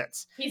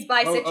opposites. He's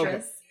bisexuous.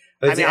 okay.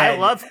 I mean, I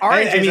love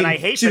oranges and I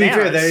hate to bananas. To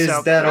be fair, there is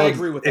so that I old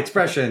agree with that.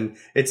 expression.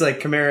 It's like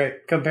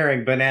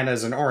comparing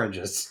bananas and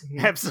oranges.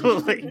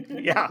 Absolutely.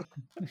 Yeah.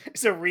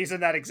 There's a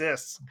reason that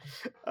exists.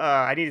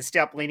 I need to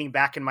stop leaning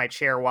back in my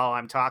chair while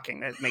I'm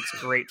talking. That makes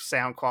great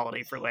sound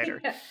quality for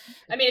later. Yeah.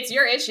 I mean, it's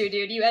your issue,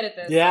 dude. You edit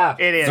this. Yeah.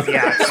 It is.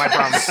 Yeah, it's my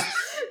problem.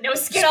 No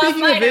skin off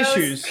Speaking my of nose.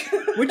 issues,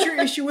 what's your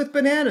issue with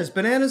bananas?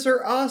 Bananas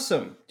are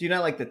awesome. Do you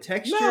not like the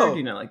texture? No. Do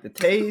you not like the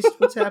taste?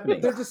 What's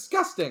happening? They're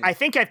disgusting. I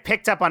think I've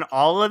picked up on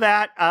all of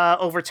that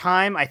over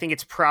time. I think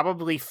it's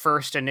probably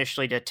first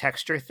initially the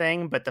texture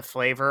thing, but the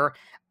flavor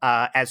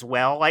as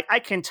well. Like, I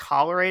can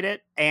tolerate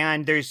it,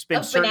 and there's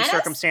been certain bananas?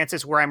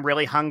 circumstances where I'm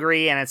really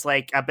hungry and it's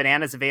like a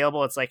banana's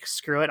available. It's like,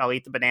 screw it, I'll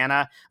eat the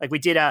banana. Like we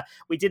did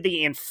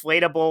the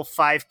inflatable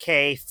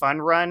 5K fun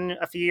run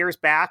a few years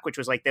back, which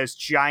was like those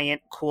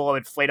giant cool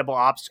inflatable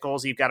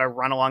obstacles. You've got to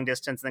run a long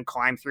distance and then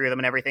climb through them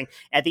and everything.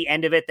 At the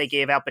end of it, they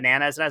gave out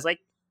bananas, and I was like,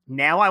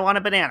 now I want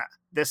a banana.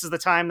 This is the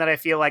time that I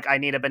feel like I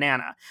need a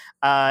banana.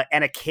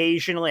 And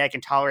occasionally I can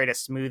tolerate a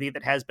smoothie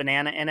that has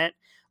banana in it.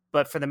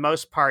 But for the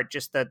most part,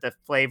 just the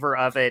flavor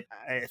of it,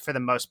 for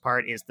the most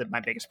part, is my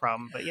biggest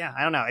problem. But yeah,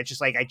 I don't know. It's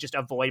just like I just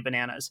avoid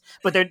bananas.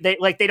 But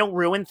they don't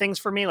ruin things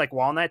for me like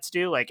walnuts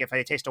do. Like if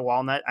I taste a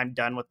walnut, I'm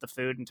done with the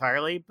food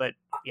entirely. But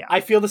yeah,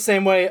 I feel the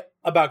same way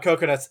about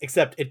coconuts,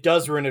 except it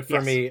does ruin it for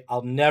Yes. me.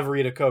 I'll never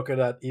eat a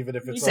coconut, even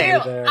if it's Me too.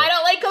 already there. I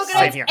don't like Same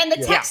coconuts. here. And the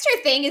Yeah. texture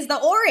thing is the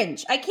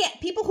orange. I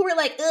can't. People who are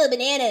like, ugh,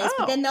 bananas, Oh.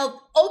 but then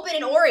they'll open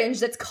an orange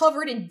that's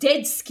covered in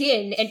dead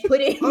skin and put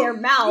it in their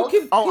mouth. You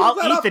can oh, peel I'll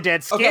that eat up. the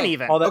dead skin Okay.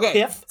 even. All that Okay.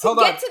 pith. To Hold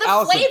get on, to the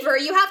Allison. flavor,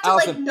 you have to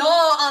Allison. like gnaw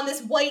on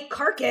this white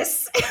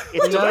carcass. It's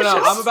No, delicious.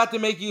 I'm about to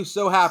make you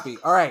so happy.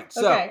 All right,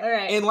 so Okay, all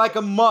right. in like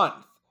a month,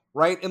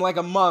 right? In like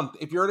a month,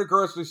 if you're at a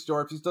grocery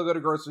store, if you still go to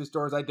grocery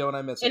stores, I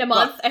miss it. In a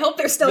month. I hope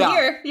they're still Yeah.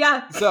 here.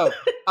 Yeah. So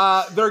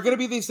there are going to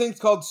be these things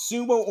called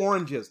sumo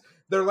oranges.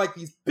 They're like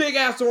these big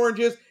ass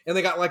oranges, and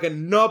they got like a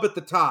nub at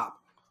the top.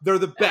 They're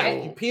the best.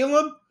 Okay. You peel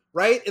them,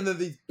 right? And then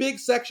these big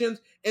sections,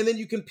 and then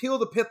you can peel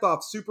the pith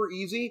off super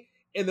easy.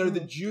 And they're the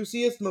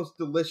juiciest, most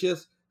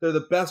delicious. They're the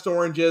best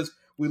oranges.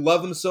 We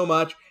love them so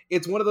much.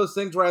 It's one of those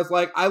things where I was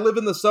like, I live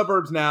in the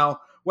suburbs now.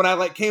 When I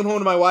like came home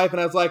to my wife and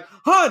I was like,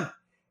 "Hun,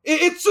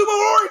 it's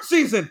sumo orange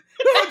season.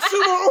 They had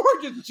sumo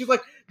oranges." And she's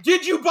like,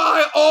 "Did you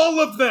buy all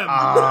of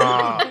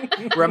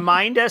them?"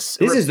 Remind us.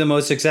 This is the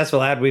most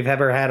successful ad we've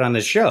ever had on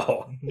the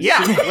show.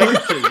 Yeah.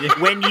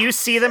 When you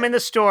see them in the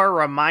store,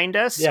 remind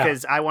us, Yeah.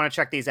 because I want to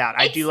check these out.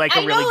 I do It's- like a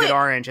I really know good it.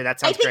 orange, and that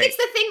I sounds think great. it's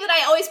the thing that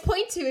I always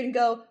point to and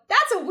go,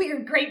 that's a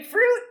weird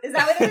grapefruit. Is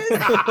that what it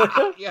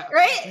is? Yeah.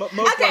 Right?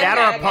 Most Okay.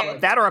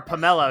 That or a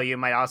pomelo you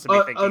might also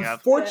be thinking of.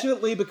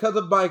 Unfortunately, because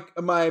of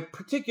my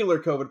particular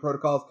COVID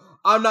protocols,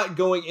 I'm not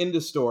going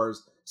into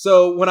stores.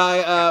 So when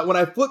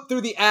I flip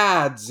through the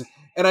ads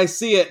and I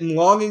see it and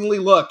longingly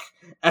look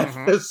at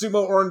Mhm. the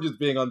sumo oranges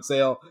being on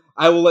sale,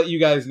 I will let you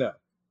guys know.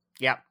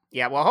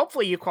 Yeah, well,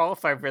 hopefully you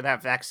qualify for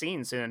that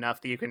vaccine soon enough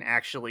that you can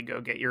actually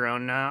go get your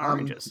own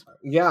oranges.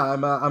 Yeah,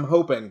 I'm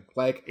hoping.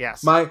 Like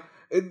Yes.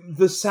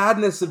 the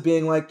sadness of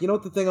being like, you know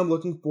what, the thing I'm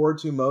looking forward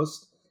to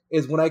most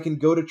is when I can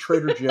go to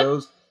Trader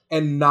Joe's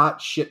and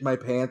not shit my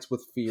pants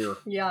with fear,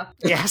 Yeah.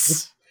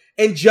 Yes.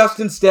 and just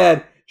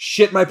instead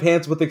shit my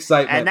pants with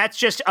excitement. And that's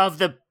just of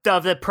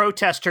the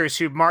protesters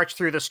who marched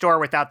through the store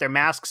without their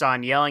masks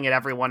on, yelling at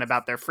everyone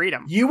about their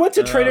freedom. You went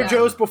to Trader Yeah.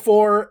 Joe's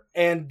before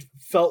and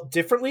felt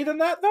differently than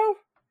that, though?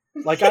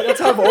 Like, that's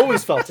how I've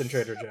always felt in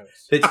Trader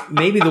Joe's. It's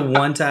maybe the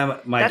one time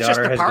my That's just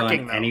daughter the has parking,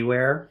 gone though.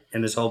 anywhere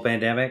in this whole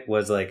pandemic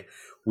was like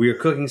we were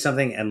cooking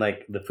something and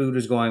like the food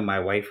was going. My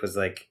wife was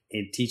like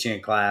teaching a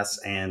class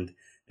and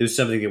there was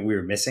something that we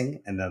were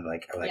missing. And then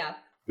like,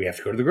 we have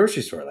to go to the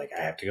grocery store. Like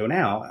I have to go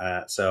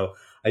now. So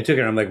I took it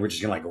and I'm like, we're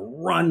just going to like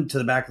run to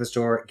the back of the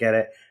store, get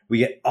it. We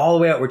get all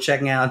the way out. We're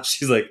checking out.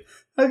 She's like,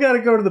 I got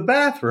to go to the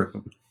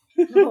bathroom.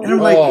 And I'm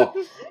like,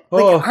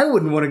 I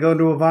wouldn't want to go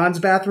into Yvonne's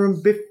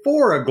bathroom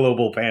before a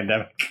global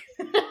pandemic.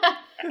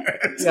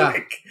 It's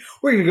like,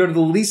 we're going to go to the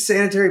least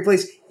sanitary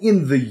place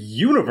in the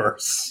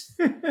universe.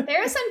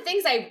 There are some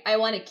things I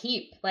want to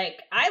keep.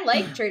 Like, I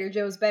like Trader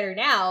Joe's better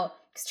now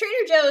because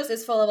Trader Joe's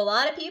is full of a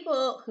lot of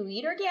people who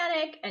eat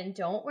organic and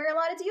don't wear a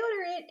lot of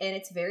deodorant, and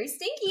it's very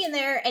stinky in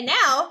there. And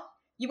now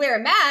you wear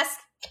a mask,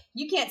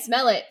 you can't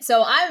smell it.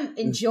 So I'm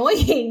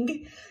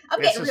enjoying. I'm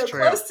getting real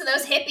close to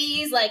those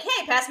hippies. Like,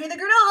 hey, pass me the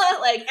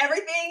granola. Like,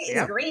 everything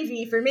is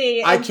gravy for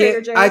me. I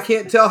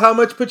can't tell how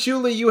much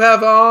patchouli you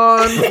have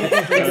on.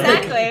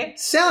 Exactly.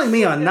 Selling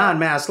me on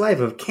non-mask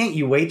life of can't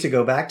you wait to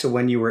go back to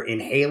when you were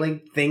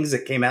inhaling things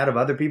that came out of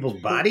other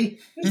people's body?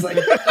 It's like,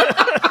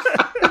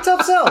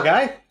 tough sell,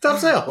 guy. Tough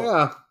sell.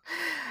 Yeah.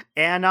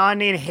 And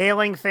on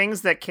inhaling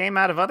things that came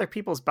out of other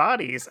people's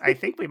bodies, I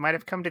think we might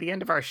have come to the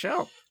end of our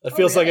show. That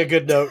feels like a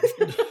good note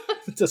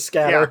to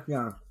scatter.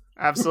 Yeah.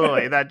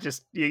 Absolutely. That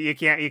just you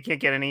can't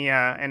get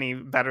any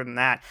better than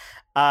that.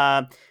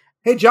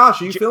 Hey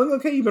Josh, are you feeling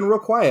okay? You've been real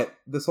quiet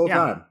this whole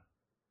time.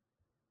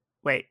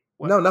 Wait.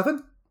 What? No,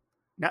 nothing?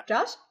 No.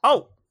 Josh?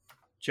 Oh.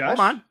 Josh? Hold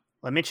on.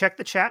 Let me check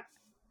the chat.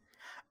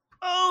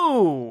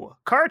 Oh,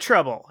 car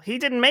trouble. He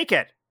didn't make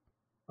it.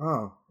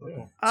 Oh.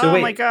 So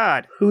wait, my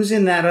God. Who's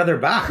in that other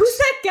box? Who's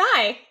that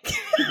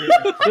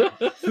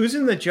guy? Who's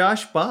in the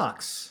Josh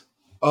box?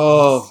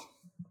 Oh,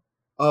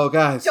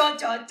 guys. Dun,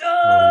 dun, dun.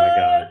 Oh, my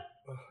God.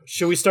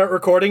 Should we start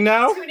recording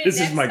now?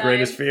 This is my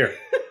greatest fear.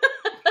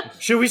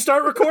 Should we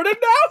start recording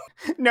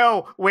now?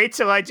 No, wait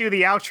till I do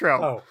the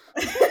outro. Oh.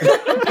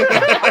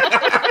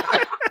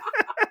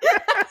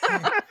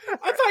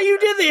 I thought you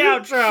did the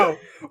outro.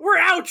 We're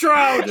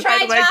outroed.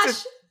 Try,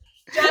 Josh.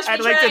 I'd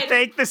like to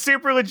thank the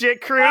Super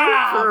Legit crew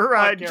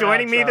for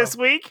joining me this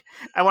week.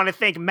 I want to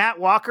thank Matt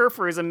Walker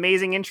for his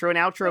amazing intro and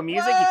outro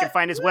music. You can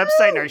find his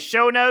website in our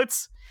show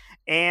notes.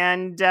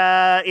 And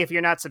if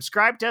you're not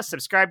subscribed to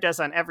us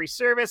on every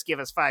service. Give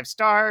us 5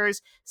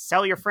 stars.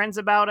 Tell your friends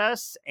about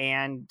us.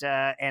 And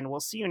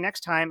we'll see you next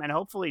time. And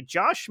hopefully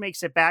Josh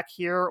makes it back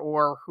here,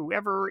 or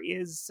whoever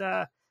is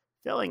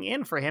filling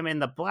in for him in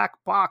the black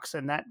box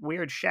and that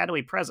weird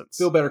shadowy presence.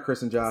 Feel better,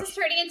 Chris and Josh. This is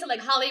turning into like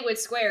Hollywood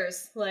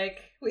Squares, like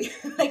we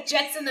like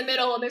Jets in the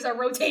middle, and there's a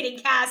rotating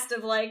cast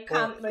of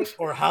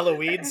or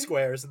Halloween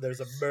squares, and there's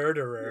a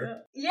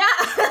murderer. Yeah,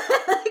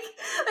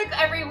 like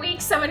every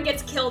week someone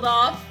gets killed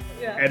off.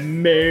 Yeah. A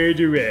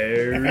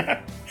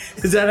murderer.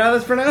 Is that how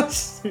it's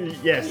pronounced?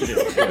 Yes, it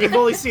is. You've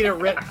only seen it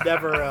written,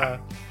 never.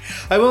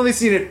 I've only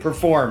seen it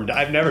performed.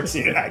 I've never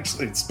seen it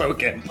actually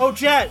spoken. Oh,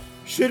 Jet,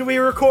 should we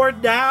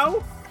record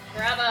now?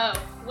 Bravo.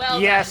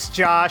 Well yes, done.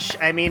 Josh.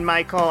 I mean,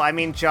 Michael. I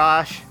mean,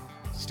 Josh.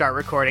 Start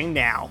recording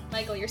now.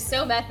 Michael, you're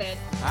so method.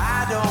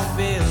 I don't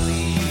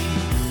believe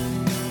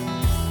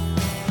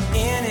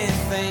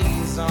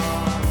anything's on.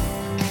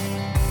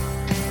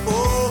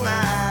 Oh,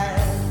 my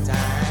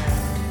time.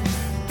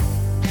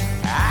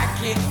 I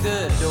kicked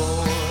the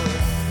door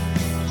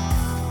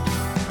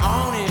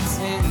on its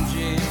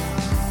hinges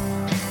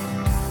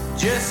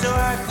just so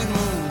I could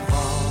move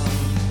on.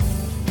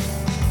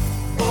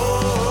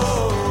 Oh.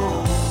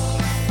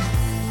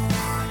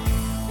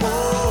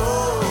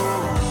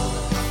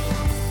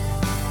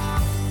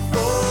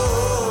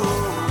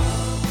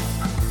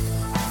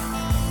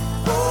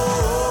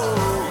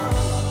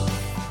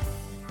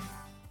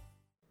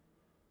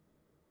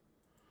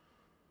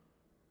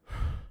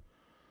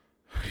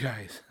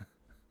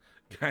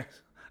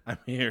 Guys, I'm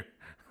here.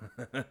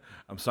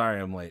 I'm sorry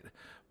I'm late,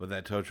 but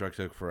that tow truck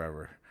took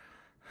forever.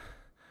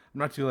 I'm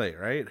not too late,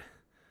 right?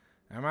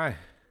 Am I?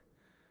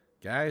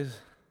 Guys?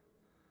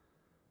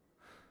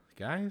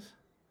 Oh,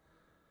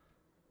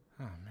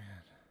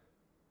 man.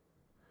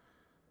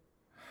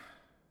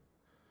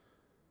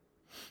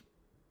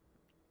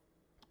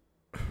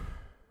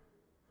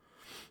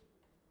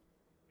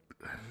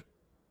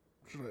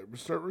 Should I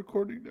start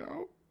recording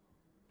now?